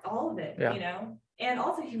taught all of it, Yeah. you know, and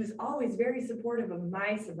also he was always very supportive of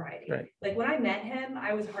my sobriety. Right. Like when I met him,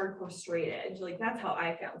 I was hardcore straight edge. Like that's how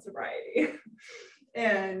I found sobriety.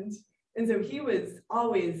 and so he was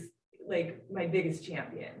always like my biggest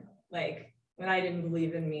champion. Like when I didn't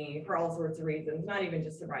believe in me for all sorts of reasons, not even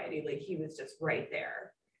just sobriety, like he was just right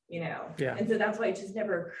there, you know? Yeah. And so that's why it just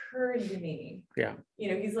never occurred to me. Yeah.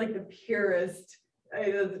 You know, he's like the purest, I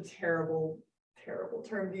know it's a terrible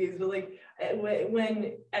term to use, but like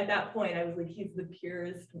when at that point I was like, he's the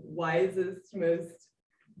purest, wisest, most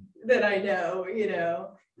that I know, you know,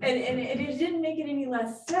 and it didn't make it any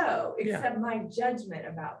less so, except my judgment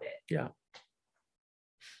about it. Yeah.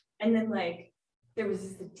 And then like, there was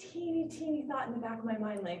just a teeny thought in the back of my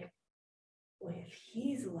mind, like, well, if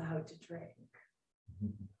he's allowed to drink,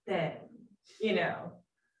 then, you know,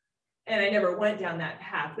 and I never went down that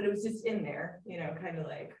path, but it was just in there, you know, kind of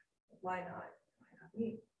like, why not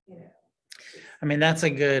me, you know? I mean, that's a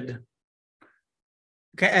good,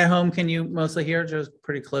 okay, at home, can you mostly hear, just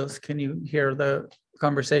pretty close? Can you hear the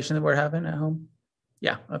conversation that we're having at home?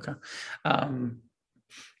 Yeah, okay.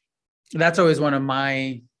 That's always one of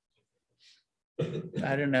my,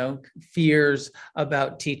 I don't know, fears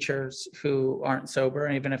about teachers who aren't sober,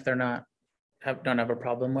 and even if they're not, don't have a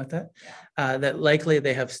problem with it, that likely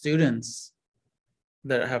they have students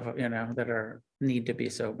that have, you know, that are need to be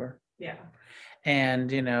sober. Yeah.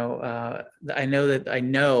 And, you know, I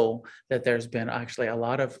know that there's been actually a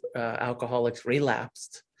lot of alcoholics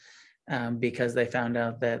relapsed because they found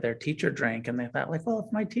out that their teacher drank, and they thought like, well,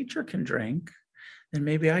 if my teacher can drink, then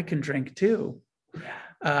maybe I can drink too.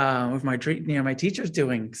 Yeah. With my, you know, my teacher's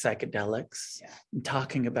doing psychedelics, and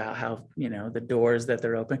talking about how, you know, the doors that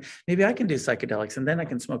they're open, maybe I can do psychedelics, and then I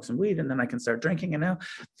can smoke some weed, and then I can start drinking, and now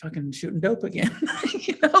fucking shooting dope again.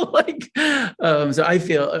 You know, like, so I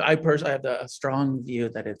feel, I personally have a strong view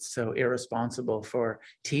that it's so irresponsible for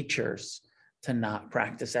teachers to not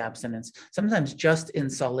practice abstinence, sometimes just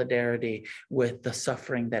in solidarity with the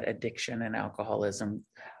suffering that addiction and alcoholism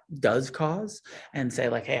does cause, and say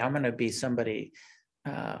like, hey, I'm going to be somebody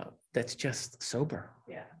that's just sober.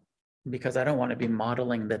 Yeah. Because I don't want to be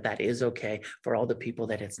modeling that is okay for all the people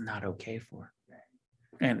that it's not okay for.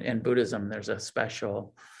 And in Buddhism, there's a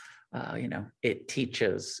special, you know, it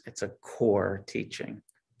teaches, it's a core teaching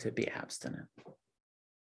to be abstinent.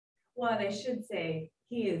 Well, and I should say,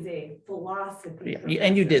 he is a philosophy. Yeah,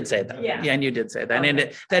 and you did say that. Yeah. And you did say that. Okay.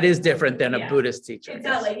 And that is different than a Buddhist teacher. It's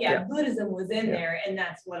not like, Buddhism was in there, and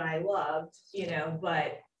that's what I loved, you know,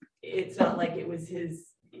 but it's not like it was his,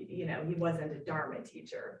 you know, he wasn't a Dharma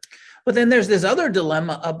teacher. But then there's this other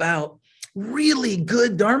dilemma about really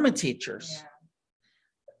good Dharma teachers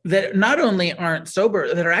that not only aren't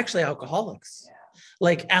sober, that are actually alcoholics.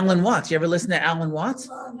 Like Alan Watts. You ever listen to Alan Watts?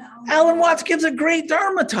 Alan Watts gives a great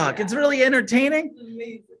Dharma talk. It's really entertaining.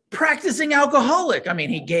 Amazing. Practicing alcoholic. I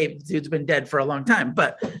mean, dude's been dead for a long time,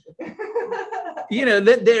 but you know,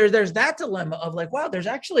 there's that dilemma of like, wow, there's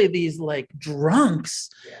actually these like drunks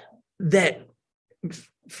that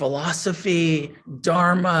philosophy,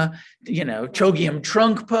 Dharma, you know, Chogyam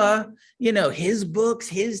Trungpa, you know, his books,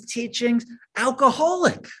 his teachings,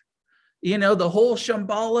 alcoholic. You know, the whole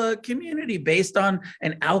Shambhala community based on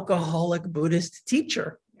an alcoholic Buddhist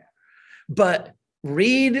teacher. But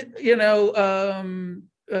read, you know,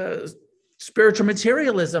 spiritual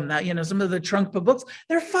materialism, that, you know, some of the Trungpa books,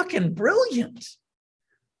 they're fucking brilliant.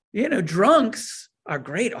 You know, drunks are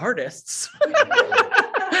great artists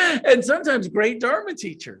and sometimes great Dharma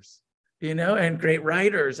teachers, you know, and great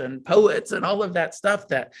writers and poets and all of that stuff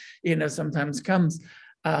that, you know, sometimes comes.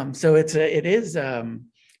 So it is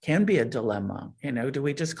can be a dilemma, you know, do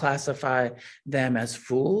we just classify them as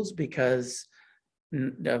fools because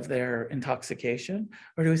of their intoxication?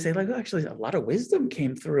 Or do we say like, oh, actually a lot of wisdom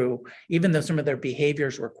came through, even though some of their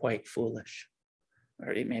behaviors were quite foolish,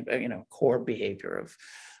 or maybe, you know, core behavior of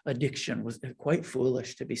addiction was quite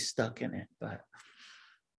foolish to be stuck in it, but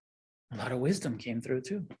a lot of wisdom came through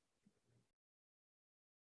too.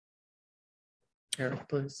 Eric,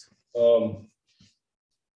 please.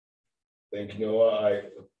 Thank you, Noah.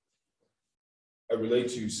 I relate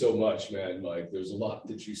to you so much, man. Like, there's a lot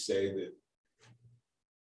that you say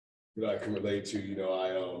that I can relate to. You know,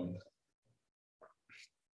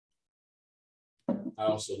 I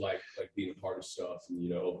also like being a part of stuff, and, you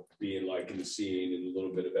know, being like in the scene and a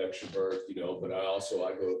little bit of extrovert, you know. But I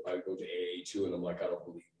go to AA too, and I'm like, I don't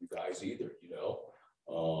believe you guys either, you know.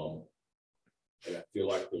 And I feel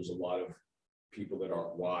like there's a lot of people that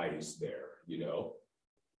aren't wise there, you know.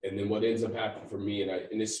 And then what ends up happening for me,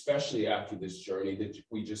 and especially after this journey that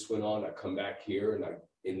we just went on, I come back here and I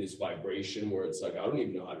in this vibration where it's like I don't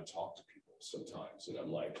even know how to talk to people sometimes, and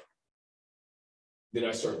I'm like, then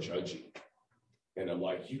I start judging, and I'm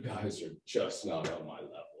like, you guys are just not on my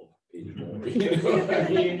level anymore. You know what I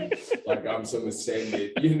mean? Like I'm some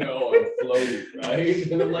ascended, I'm floating, right?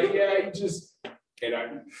 And I'm like, yeah, and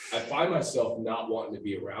I find myself not wanting to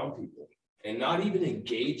be around people and not even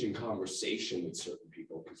engage in conversation with certain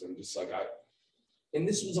people because I'm just like, and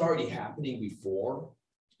this was already happening before,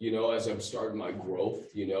 as I'm starting my growth,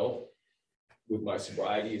 with my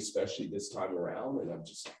sobriety, especially this time around. And I'm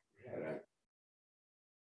just, man,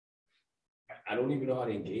 I don't even know how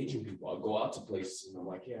to engage in people. I'll go out to places and I'm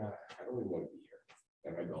like, yeah, I don't even want to be here.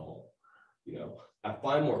 And I go home, I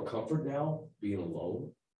find more comfort now being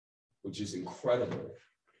alone, which is incredible.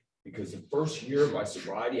 Because the first year of my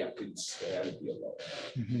sobriety, I couldn't stand to be alone.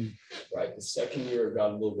 Mm-hmm. Right. The second year it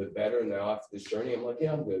got a little bit better. Now after this journey, I'm like,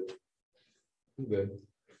 yeah, I'm good. I'm good.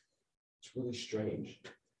 It's really strange.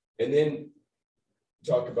 And then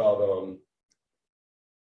talk about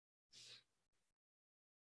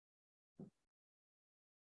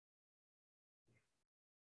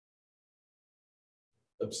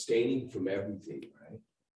abstaining from everything, right?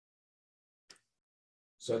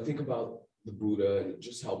 So I think about the Buddha and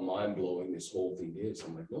just how mind-blowing this whole thing is.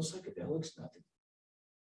 I'm like, no psychedelics, nothing.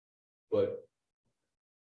 But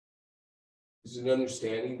is it an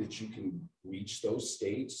understanding that you can reach those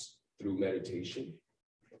states through meditation?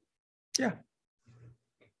 Yeah.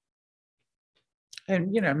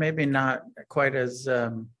 And, maybe not quite as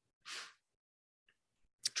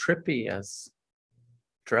trippy as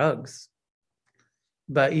drugs,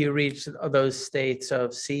 but you reach those states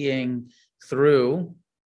of seeing through,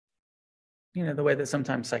 the way that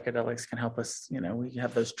sometimes psychedelics can help us, we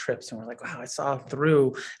have those trips and we're like, wow, I saw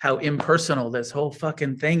through how impersonal this whole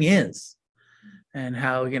fucking thing is. And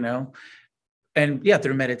how, and yeah,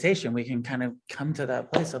 through meditation, we can kind of come to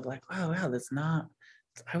that place of like, wow, that's not,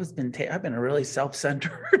 I've been a really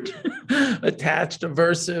self-centered, attached,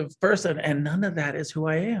 aversive person, and none of that is who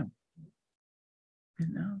I am.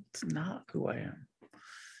 It's not who I am.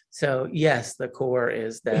 So yes, the core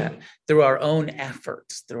is that through our own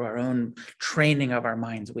efforts, through our own training of our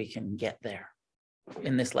minds, we can get there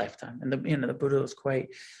in this lifetime. And the Buddha was quite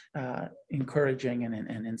encouraging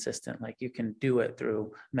and insistent, like you can do it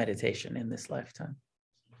through meditation in this lifetime.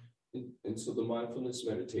 And so the mindfulness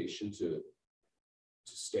meditation to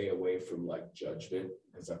stay away from like judgment,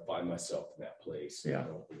 because I find myself in that place. Yeah. I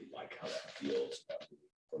don't really like how that feels.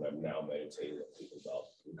 When I'm now meditating, I think about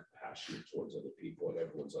being compassionate towards other people, and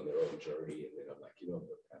everyone's on their own journey. And then I'm like,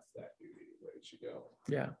 that's that dude anyways,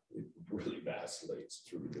 Yeah. It really vacillates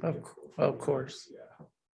through. Of course. Yeah.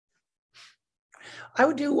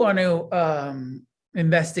 I do want to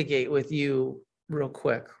investigate with you real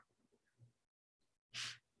quick,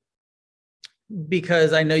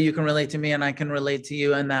 because I know you can relate to me and I can relate to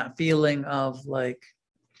you, and that feeling of like,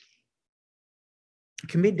 it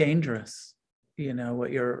can be dangerous.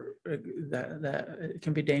 That it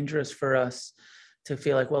can be dangerous for us to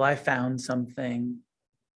feel like, well, I found something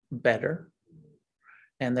better,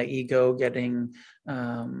 and the ego getting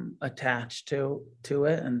attached to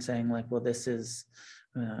it and saying like, well, this is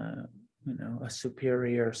a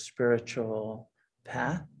superior spiritual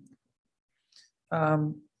path,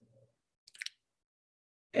 and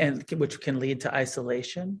which can lead to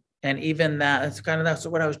isolation. And even that's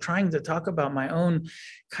what I was trying to talk about, my own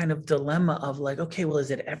kind of dilemma of like, okay, well,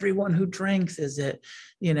 is it everyone who drinks? Is it,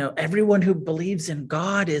 everyone who believes in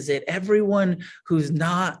God? Is it everyone who's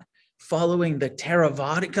not following the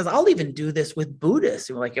Theravada? Because I'll even do this with Buddhists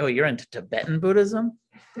who are like, oh, you're into Tibetan Buddhism?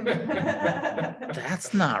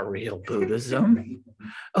 That's not real Buddhism.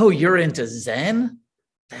 Oh, you're into Zen?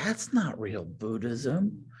 That's not real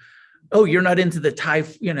Buddhism. Oh, you're not into the Thai,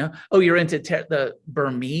 oh, you're into the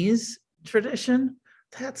Burmese tradition?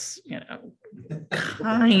 That's,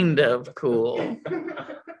 kind of cool.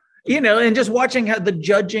 And just watching how the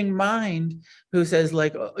judging mind who says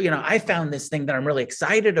like, I found this thing that I'm really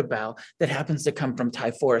excited about that happens to come from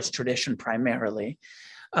Thai forest tradition primarily.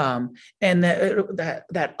 And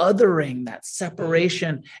that othering, that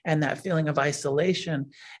separation, and that feeling of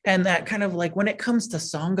isolation, and that kind of like, when it comes to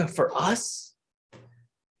Sangha for us,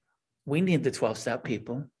 we need the 12-step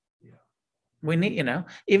people. Yeah. We need,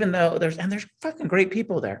 even though there's fucking great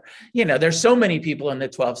people there. There's so many people in the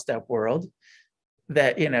 12-step world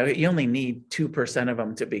that, you only need 2% of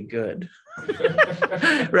them to be good.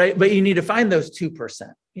 Right. But you need to find those 2%,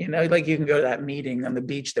 like you can go to that meeting on the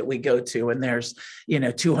beach that we go to, and there's,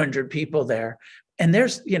 200 people there. And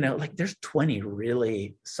there's, there's 20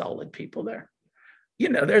 really solid people there.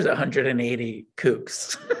 there's 180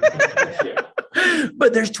 kooks. Yeah.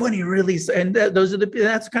 But there's 20 really, and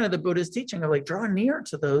that's kind of the Buddha's teaching of like, draw near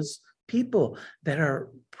to those people that are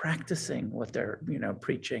practicing what they're,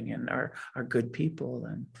 preaching and are good people.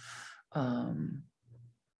 But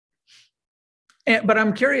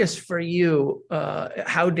I'm curious for you,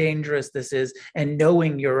 how dangerous this is, and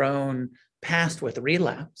knowing your own past with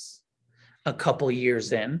relapse a couple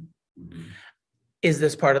years in, Mhm. is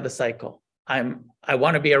this part of the cycle? I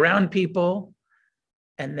want to be around people,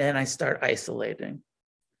 and then I start isolating,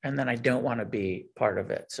 and then I don't want to be part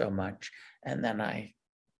of it so much, and then I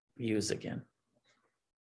use again.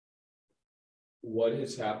 What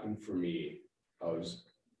has happened for me, I was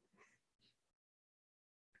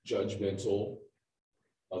judgmental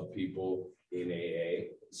of people in AA,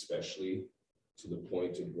 especially to the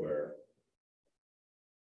point of where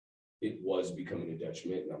it was becoming a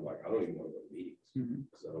detriment. And I'm like, I don't even want to go to meetings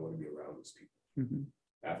because I don't want to be around these people. Mm-hmm.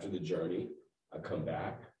 After the journey, I come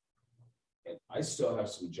back and I still have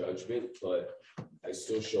some judgment, but I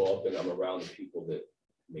still show up and I'm around the people that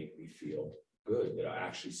make me feel good, that I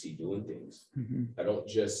actually see doing things. Mm-hmm. I don't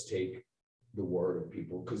just take the word of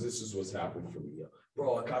people, because this is what's happened for me.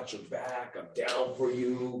 Bro, I got your back. I'm down for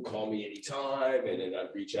you. Call me anytime. And then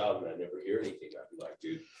I'd reach out and I never hear anything. I'd be like,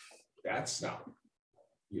 dude, that's not,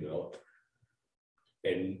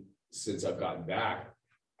 And since I've gotten back,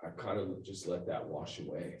 I kind of just let that wash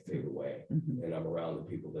away, fade away. Mm-hmm. And I'm around the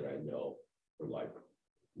people that I know are like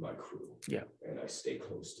my crew. Yeah. And I stay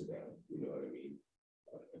close to them. You know what I mean?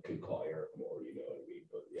 I could call Eric more, you know what I mean?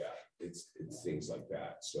 But yeah, it's things like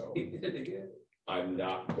that. So I'm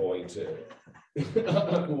not going to.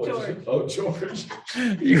 George. Oh, George.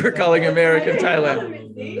 You were calling American Thailand.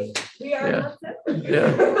 We are not separate.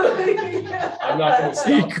 Yeah. I'm not going to stop.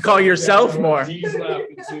 You could call yourself more. He's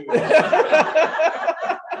laughing too.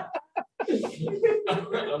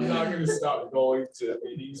 I'm not going to stop going to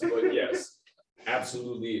meetings, but yes,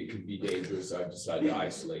 absolutely, it could be dangerous. I've decided to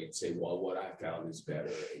isolate and say, well, what I found is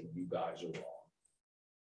better, and you guys are wrong.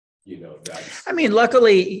 That's. I mean,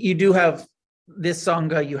 luckily, you do have this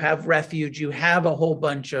Sangha, you have refuge, you have a whole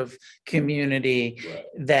bunch of community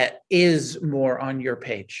that is more on your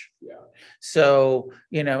page. Yeah. So,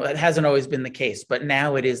 it hasn't always been the case, but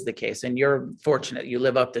now it is the case. And you're fortunate. You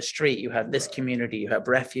live up the street, you have this community, you have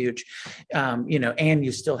refuge, and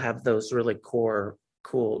you still have those really core,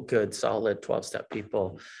 cool, good, solid 12-step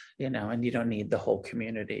people, and you don't need the whole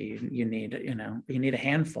community. You need a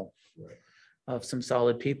handful. Right. Of some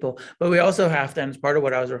solid people. But we also have to, and it's part of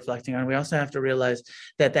what I was reflecting on, we also have to realize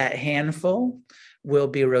that handful will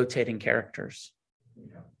be rotating characters.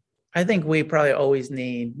 Yeah. I think we probably always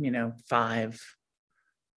need, 5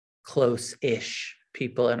 close-ish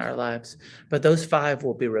people in our lives, but those 5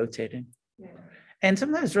 will be rotating. Yeah. And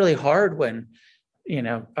sometimes it's really hard when,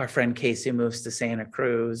 our friend Casey moves to Santa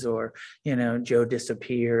Cruz, or, Joe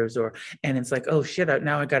disappears, and it's like, oh shit,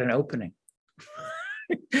 now I got an opening.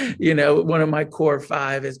 One of my core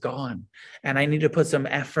 5 is gone, and I need to put some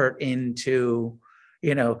effort into,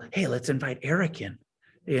 hey, let's invite Eric in,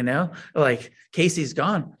 like Casey's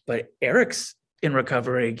gone, but Eric's in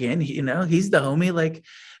recovery again, he's the homie,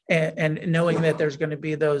 and knowing that there's going to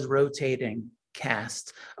be those rotating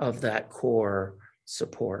cast of that core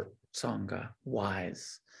support Sangha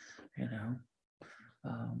wise, Thank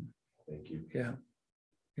you. Yeah.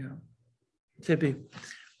 Tippy,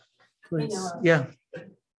 please. Noah. Yeah.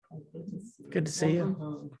 Good to see you. Welcome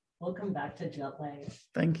home. Welcome back to jet lag.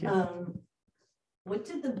 Thank you. What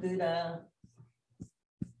did the Buddha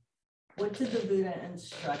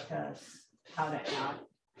instruct us how to act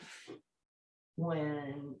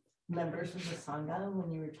when members of the Sangha,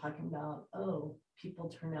 when you were talking about, people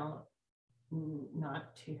turn out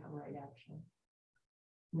not to have right action,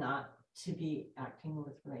 not to be acting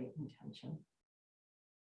with right intention.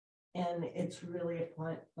 And it's really a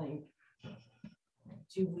point,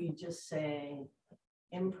 do we just say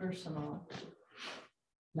impersonal,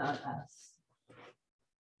 not us?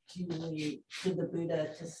 Did the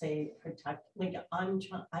Buddha to say protect? I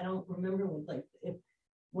don't remember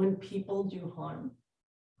when people do harm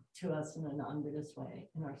to us in a non-Buddhist way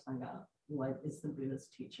in our Sangha, what is the Buddha's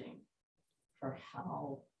teaching for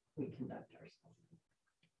how we conduct ourselves?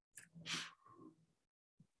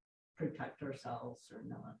 Protect ourselves or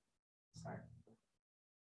not? Sorry.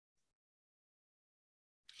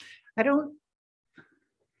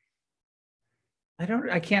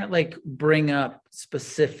 I can't bring up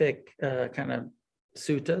specific kind of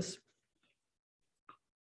suttas.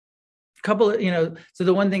 Couple of, so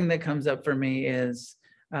the one thing that comes up for me is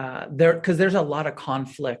because there's a lot of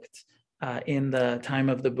conflict in the time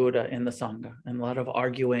of the Buddha in the Sangha, and a lot of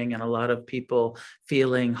arguing and a lot of people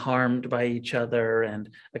feeling harmed by each other and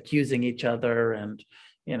accusing each other, and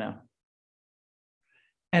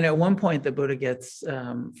and at one point the Buddha gets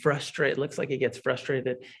frustrated. Looks like he gets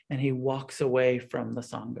frustrated, and he walks away from the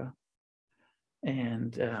Sangha,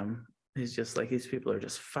 and he's just like, these people are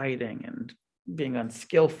just fighting and being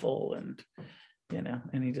unskillful, and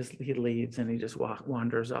and he leaves, and he just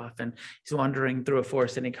wanders off, and he's wandering through a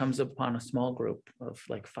forest, and he comes upon a small group of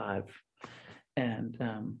like 5, and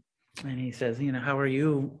he says, how are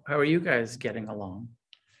you guys getting along?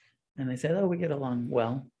 And they said, oh, we get along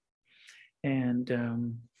well.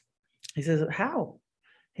 And he says, how?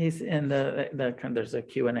 He's in there's a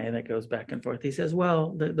Q&A that goes back and forth. He says,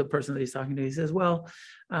 well, the person that he's talking to, he says, well,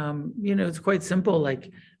 it's quite simple.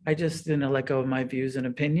 Like, I just, let go of my views and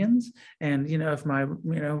opinions. And, if my,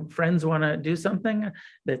 friends want to do something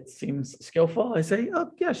that seems skillful, I say, oh,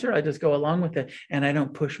 yeah, sure. I just go along with it. And I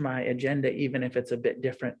don't push my agenda, even if it's a bit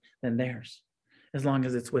different than theirs, as long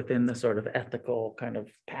as it's within the sort of ethical kind of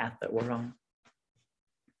path that we're on.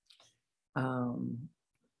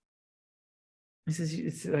 He says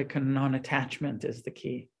it's like a non-attachment is the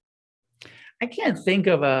key. I can't think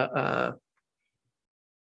of a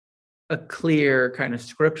clear kind of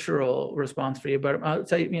scriptural response for you, but I'll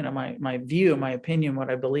tell you, my view, my opinion, what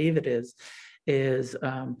I believe it is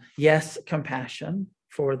yes, compassion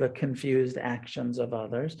for the confused actions of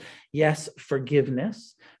others. Yes,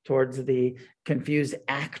 forgiveness towards the confused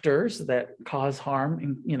actors that cause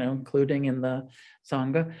harm, including in the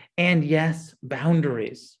Sangha. And yes,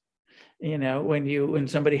 boundaries. When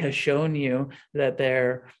somebody has shown you that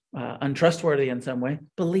they're untrustworthy in some way,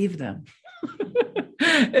 believe them.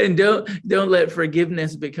 And don't let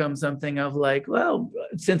forgiveness become something of like, well,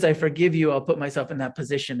 since I forgive you, I'll put myself in that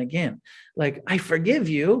position again. Like, I forgive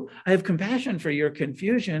you, I have compassion for your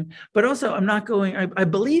confusion, but also I'm not going, I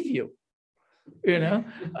believe you,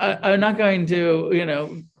 I'm not going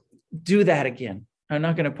to, do that again. I'm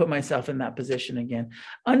not going to put myself in that position again.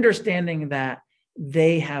 Understanding that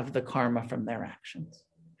they have the karma from their actions.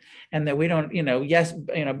 And that we don't, yes,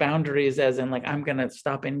 boundaries as in like, I'm going to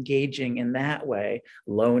stop engaging in that way,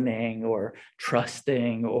 loaning or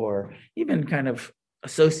trusting or even kind of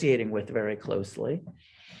associating with very closely.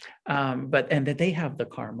 And that they have the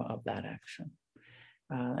karma of that action.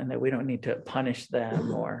 And that we don't need to punish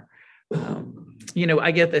them or,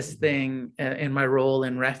 I get this thing in my role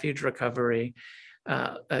in refuge recovery,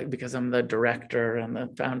 because I'm the director and the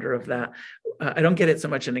founder of that. I don't get it so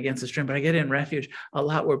much in Against the Stream, but I get it in Refuge a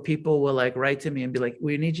lot where people will like write to me and be like,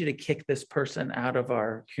 we need you to kick this person out of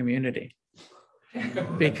our community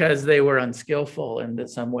because they were unskillful in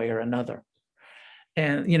some way or another.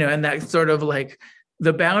 And, and that sort of like,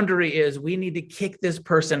 the boundary is we need to kick this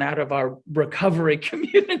person out of our recovery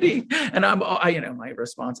community. And my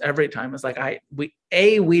response every time is like, we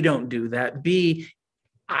don't do that. B,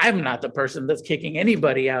 I'm not the person that's kicking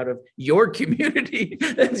anybody out of your community.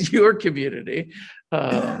 That's your community.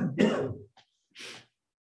 But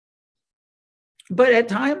at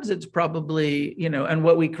times it's probably, and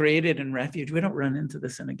what we created in Refuge, we don't run into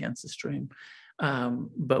this in Against the Stream.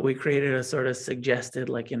 But we created a sort of suggested,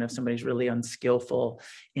 like, if somebody's really unskillful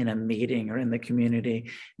in a meeting or in the community,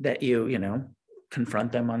 that you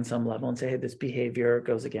confront them on some level and say, hey, this behavior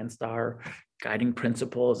goes against our guiding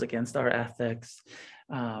principles, against our ethics.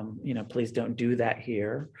 Please don't do that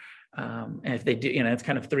here. And if they do, it's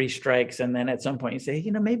kind of 3 strikes. And then at some point you say,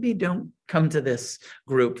 maybe don't come to this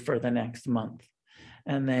group for the next month.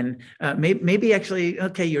 And then maybe actually,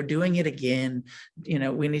 okay, you're doing it again.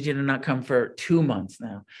 We need you to not come for 2 months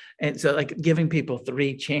now. And so like giving people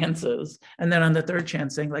 3 chances. And then on the 3rd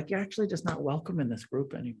chance saying like, you're actually just not welcome in this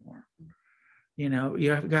group anymore. You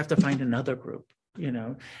have to find another group.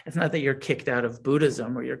 It's not that you're kicked out of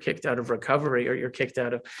Buddhism or you're kicked out of recovery or you're kicked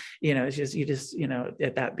out of, it's just,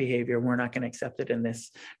 at that behavior, we're not going to accept it in this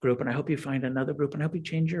group. And I hope you find another group and I hope you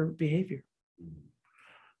change your behavior.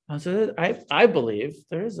 So I believe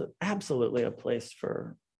there is absolutely a place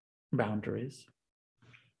for boundaries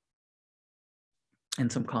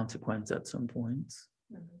and some consequence at some points.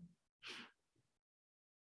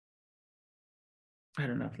 I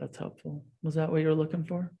don't know if that's helpful. Was that what you're looking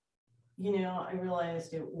for? I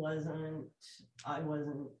realized I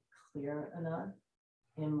wasn't clear enough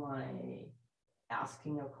in my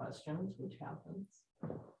asking of questions, which happens.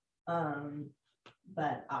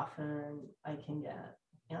 But often I can get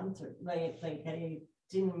answered. Like I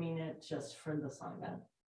didn't mean it just for the Sangha.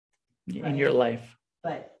 In your life.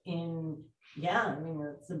 But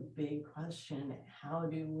it's a big question. How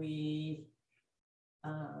do we,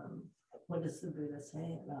 what does the Buddha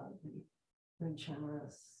say about the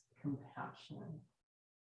generous compassion.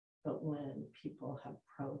 But when people have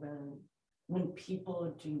proven, when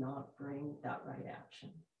people do not bring that right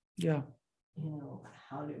action, Yeah.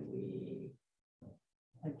 How do we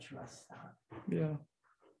address that? Yeah.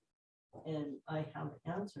 And I have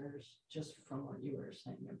answers just from what you were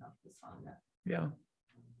saying about the saga. Yeah.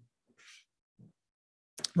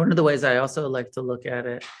 One of the ways I also like to look at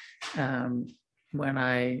it when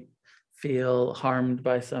I feel harmed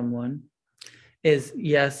by someone is,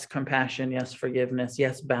 yes, compassion, yes, forgiveness,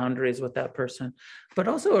 yes, boundaries with that person, but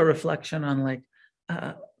also a reflection on like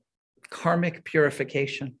karmic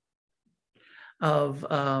purification of,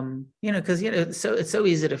 because, so it's so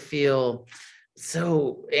easy to feel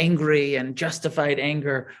so angry and justified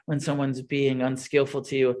anger when someone's being unskillful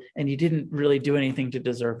to you and you didn't really do anything to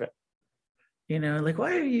deserve it. Like,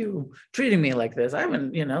 why are you treating me like this? I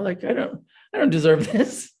haven't, like, I don't deserve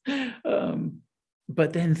this.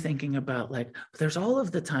 But then thinking about like, there's all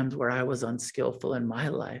of the times where I was unskillful in my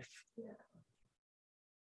life. Yeah.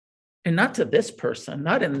 And not to this person,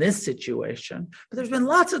 not in this situation, but there's been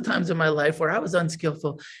lots of times in my life where I was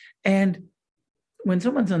unskillful. And when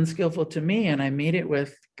someone's unskillful to me and I meet it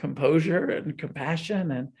with composure and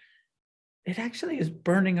compassion, and it actually is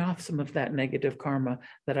burning off some of that negative karma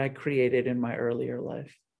that I created in my earlier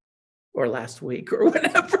life or last week or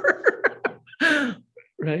whatever.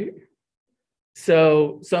 Right?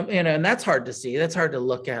 So and that's hard to see. That's hard to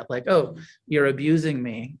look at, like, oh, you're abusing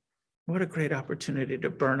me. What a great opportunity to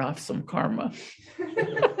burn off some karma.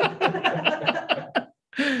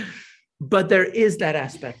 But there is that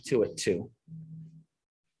aspect to it too.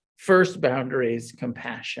 First, boundaries,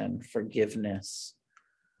 compassion, forgiveness,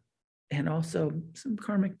 and also some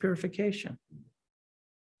karmic purification.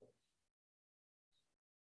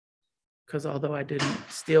 Because although I didn't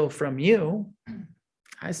steal from you,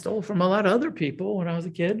 I stole from a lot of other people when I was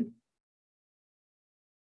a kid.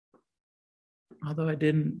 Although I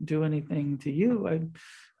didn't do anything to you, I've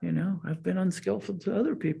been unskillful to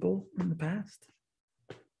other people in the past.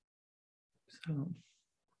 So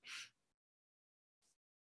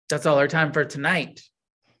that's all our time for tonight.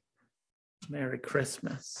 Merry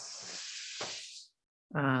Christmas.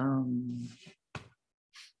 I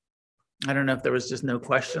don't know if there was just no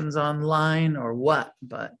questions online or what,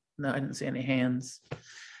 but no, I didn't see any hands.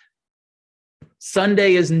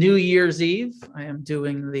 Sunday is New Year's Eve. I am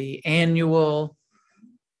doing the annual,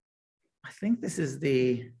 I think this is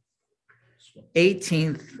the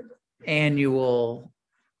 18th annual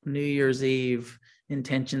New Year's Eve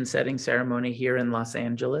intention setting ceremony here in Los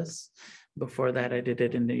Angeles. Before that, I did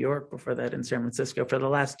it in New York. Before that, in San Francisco. For the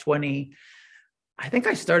last 20, I think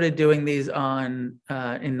I started doing these in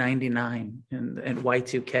 99 in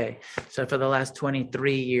Y2K. So for the last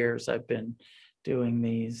 23 years, I've been doing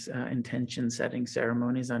these intention setting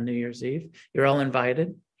ceremonies on New Year's Eve. You're all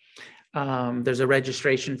invited. There's a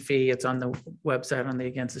registration fee. It's on the website, on the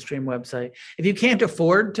Against the Stream website. If you can't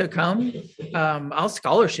afford to come, I'll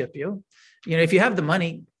scholarship you. If you have the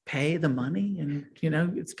money, pay the money, and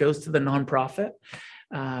it goes to the nonprofit.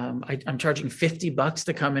 I'm charging $50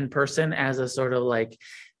 to come in person as a sort of like,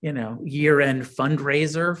 year-end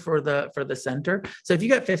fundraiser for the center. So if you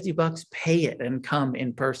got $50, pay it and come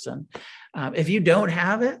in person. If you don't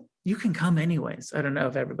have it, you can come anyways. I don't know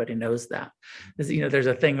if everybody knows that. There's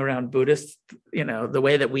a thing around Buddhists, the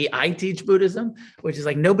way that I teach Buddhism, which is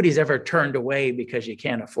like nobody's ever turned away because you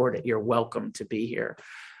can't afford it. You're welcome to be here.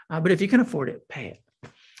 But if you can afford it, pay it.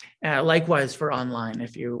 Likewise for online,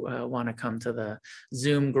 if you want to come to the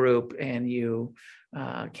Zoom group and you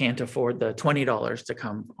can't afford the $20 to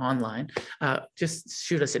come online, just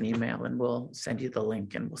shoot us an email and we'll send you the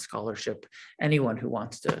link and we'll scholarship anyone who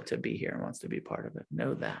wants to be here and wants to be part of it.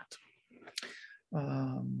 Know that.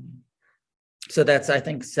 So that's, I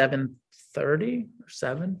think, 7:30 or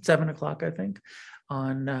 7 o'clock, I think,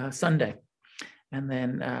 on Sunday. And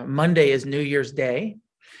then Monday is New Year's Day.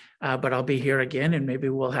 But I'll be here again, and maybe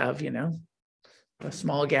we'll have, a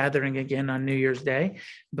small gathering again on New Year's Day,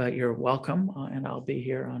 but you're welcome, and I'll be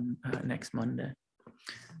here on next Monday.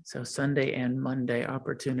 So Sunday and Monday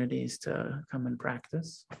opportunities to come and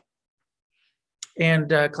practice.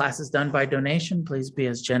 And class is done by donation. Please be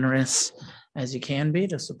as generous as you can be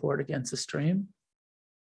to support Against the Stream.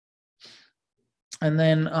 And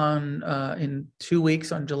then in 2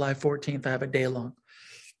 weeks, on July 14th, I have a day long.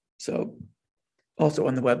 So also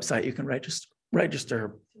on the website, you can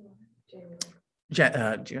register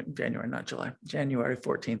January, not July, January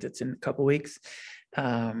 14th. It's in a couple weeks.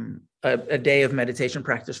 A day of meditation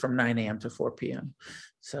practice from 9 a.m. to 4 p.m.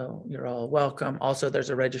 So you're all welcome. Also,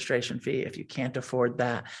 there's a registration fee. If you can't afford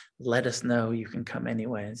that, let us know. You can come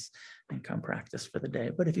anyways and come practice for the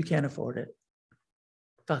day. But if you can't afford it,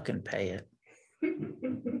 fucking pay it.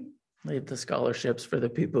 Leave the scholarships for the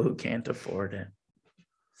people who can't afford it.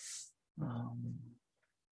 I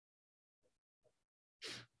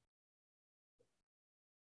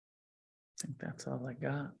think that's all I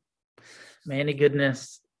got. May any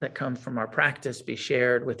goodness that comes from our practice be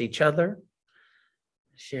shared with each other,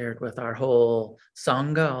 shared with our whole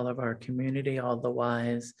Sangha, all of our community, all the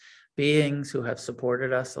wise beings who have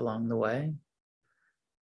supported us along the way,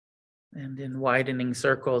 and in widening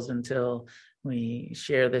circles until we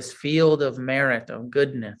share this field of merit, of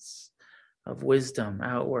goodness, of wisdom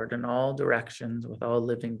outward in all directions with all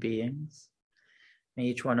living beings. May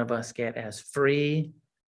each one of us get as free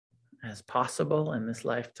as possible in this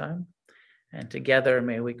lifetime, and together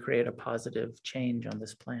may we create a positive change on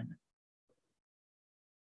this planet.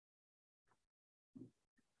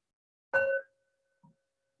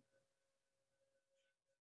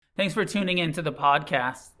 Thanks for tuning in to the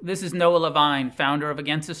podcast. This is Noah Levine, founder of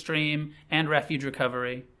Against the Stream and Refuge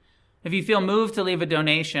Recovery. If you feel moved to leave a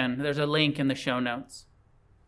donation, there's a link in the show notes.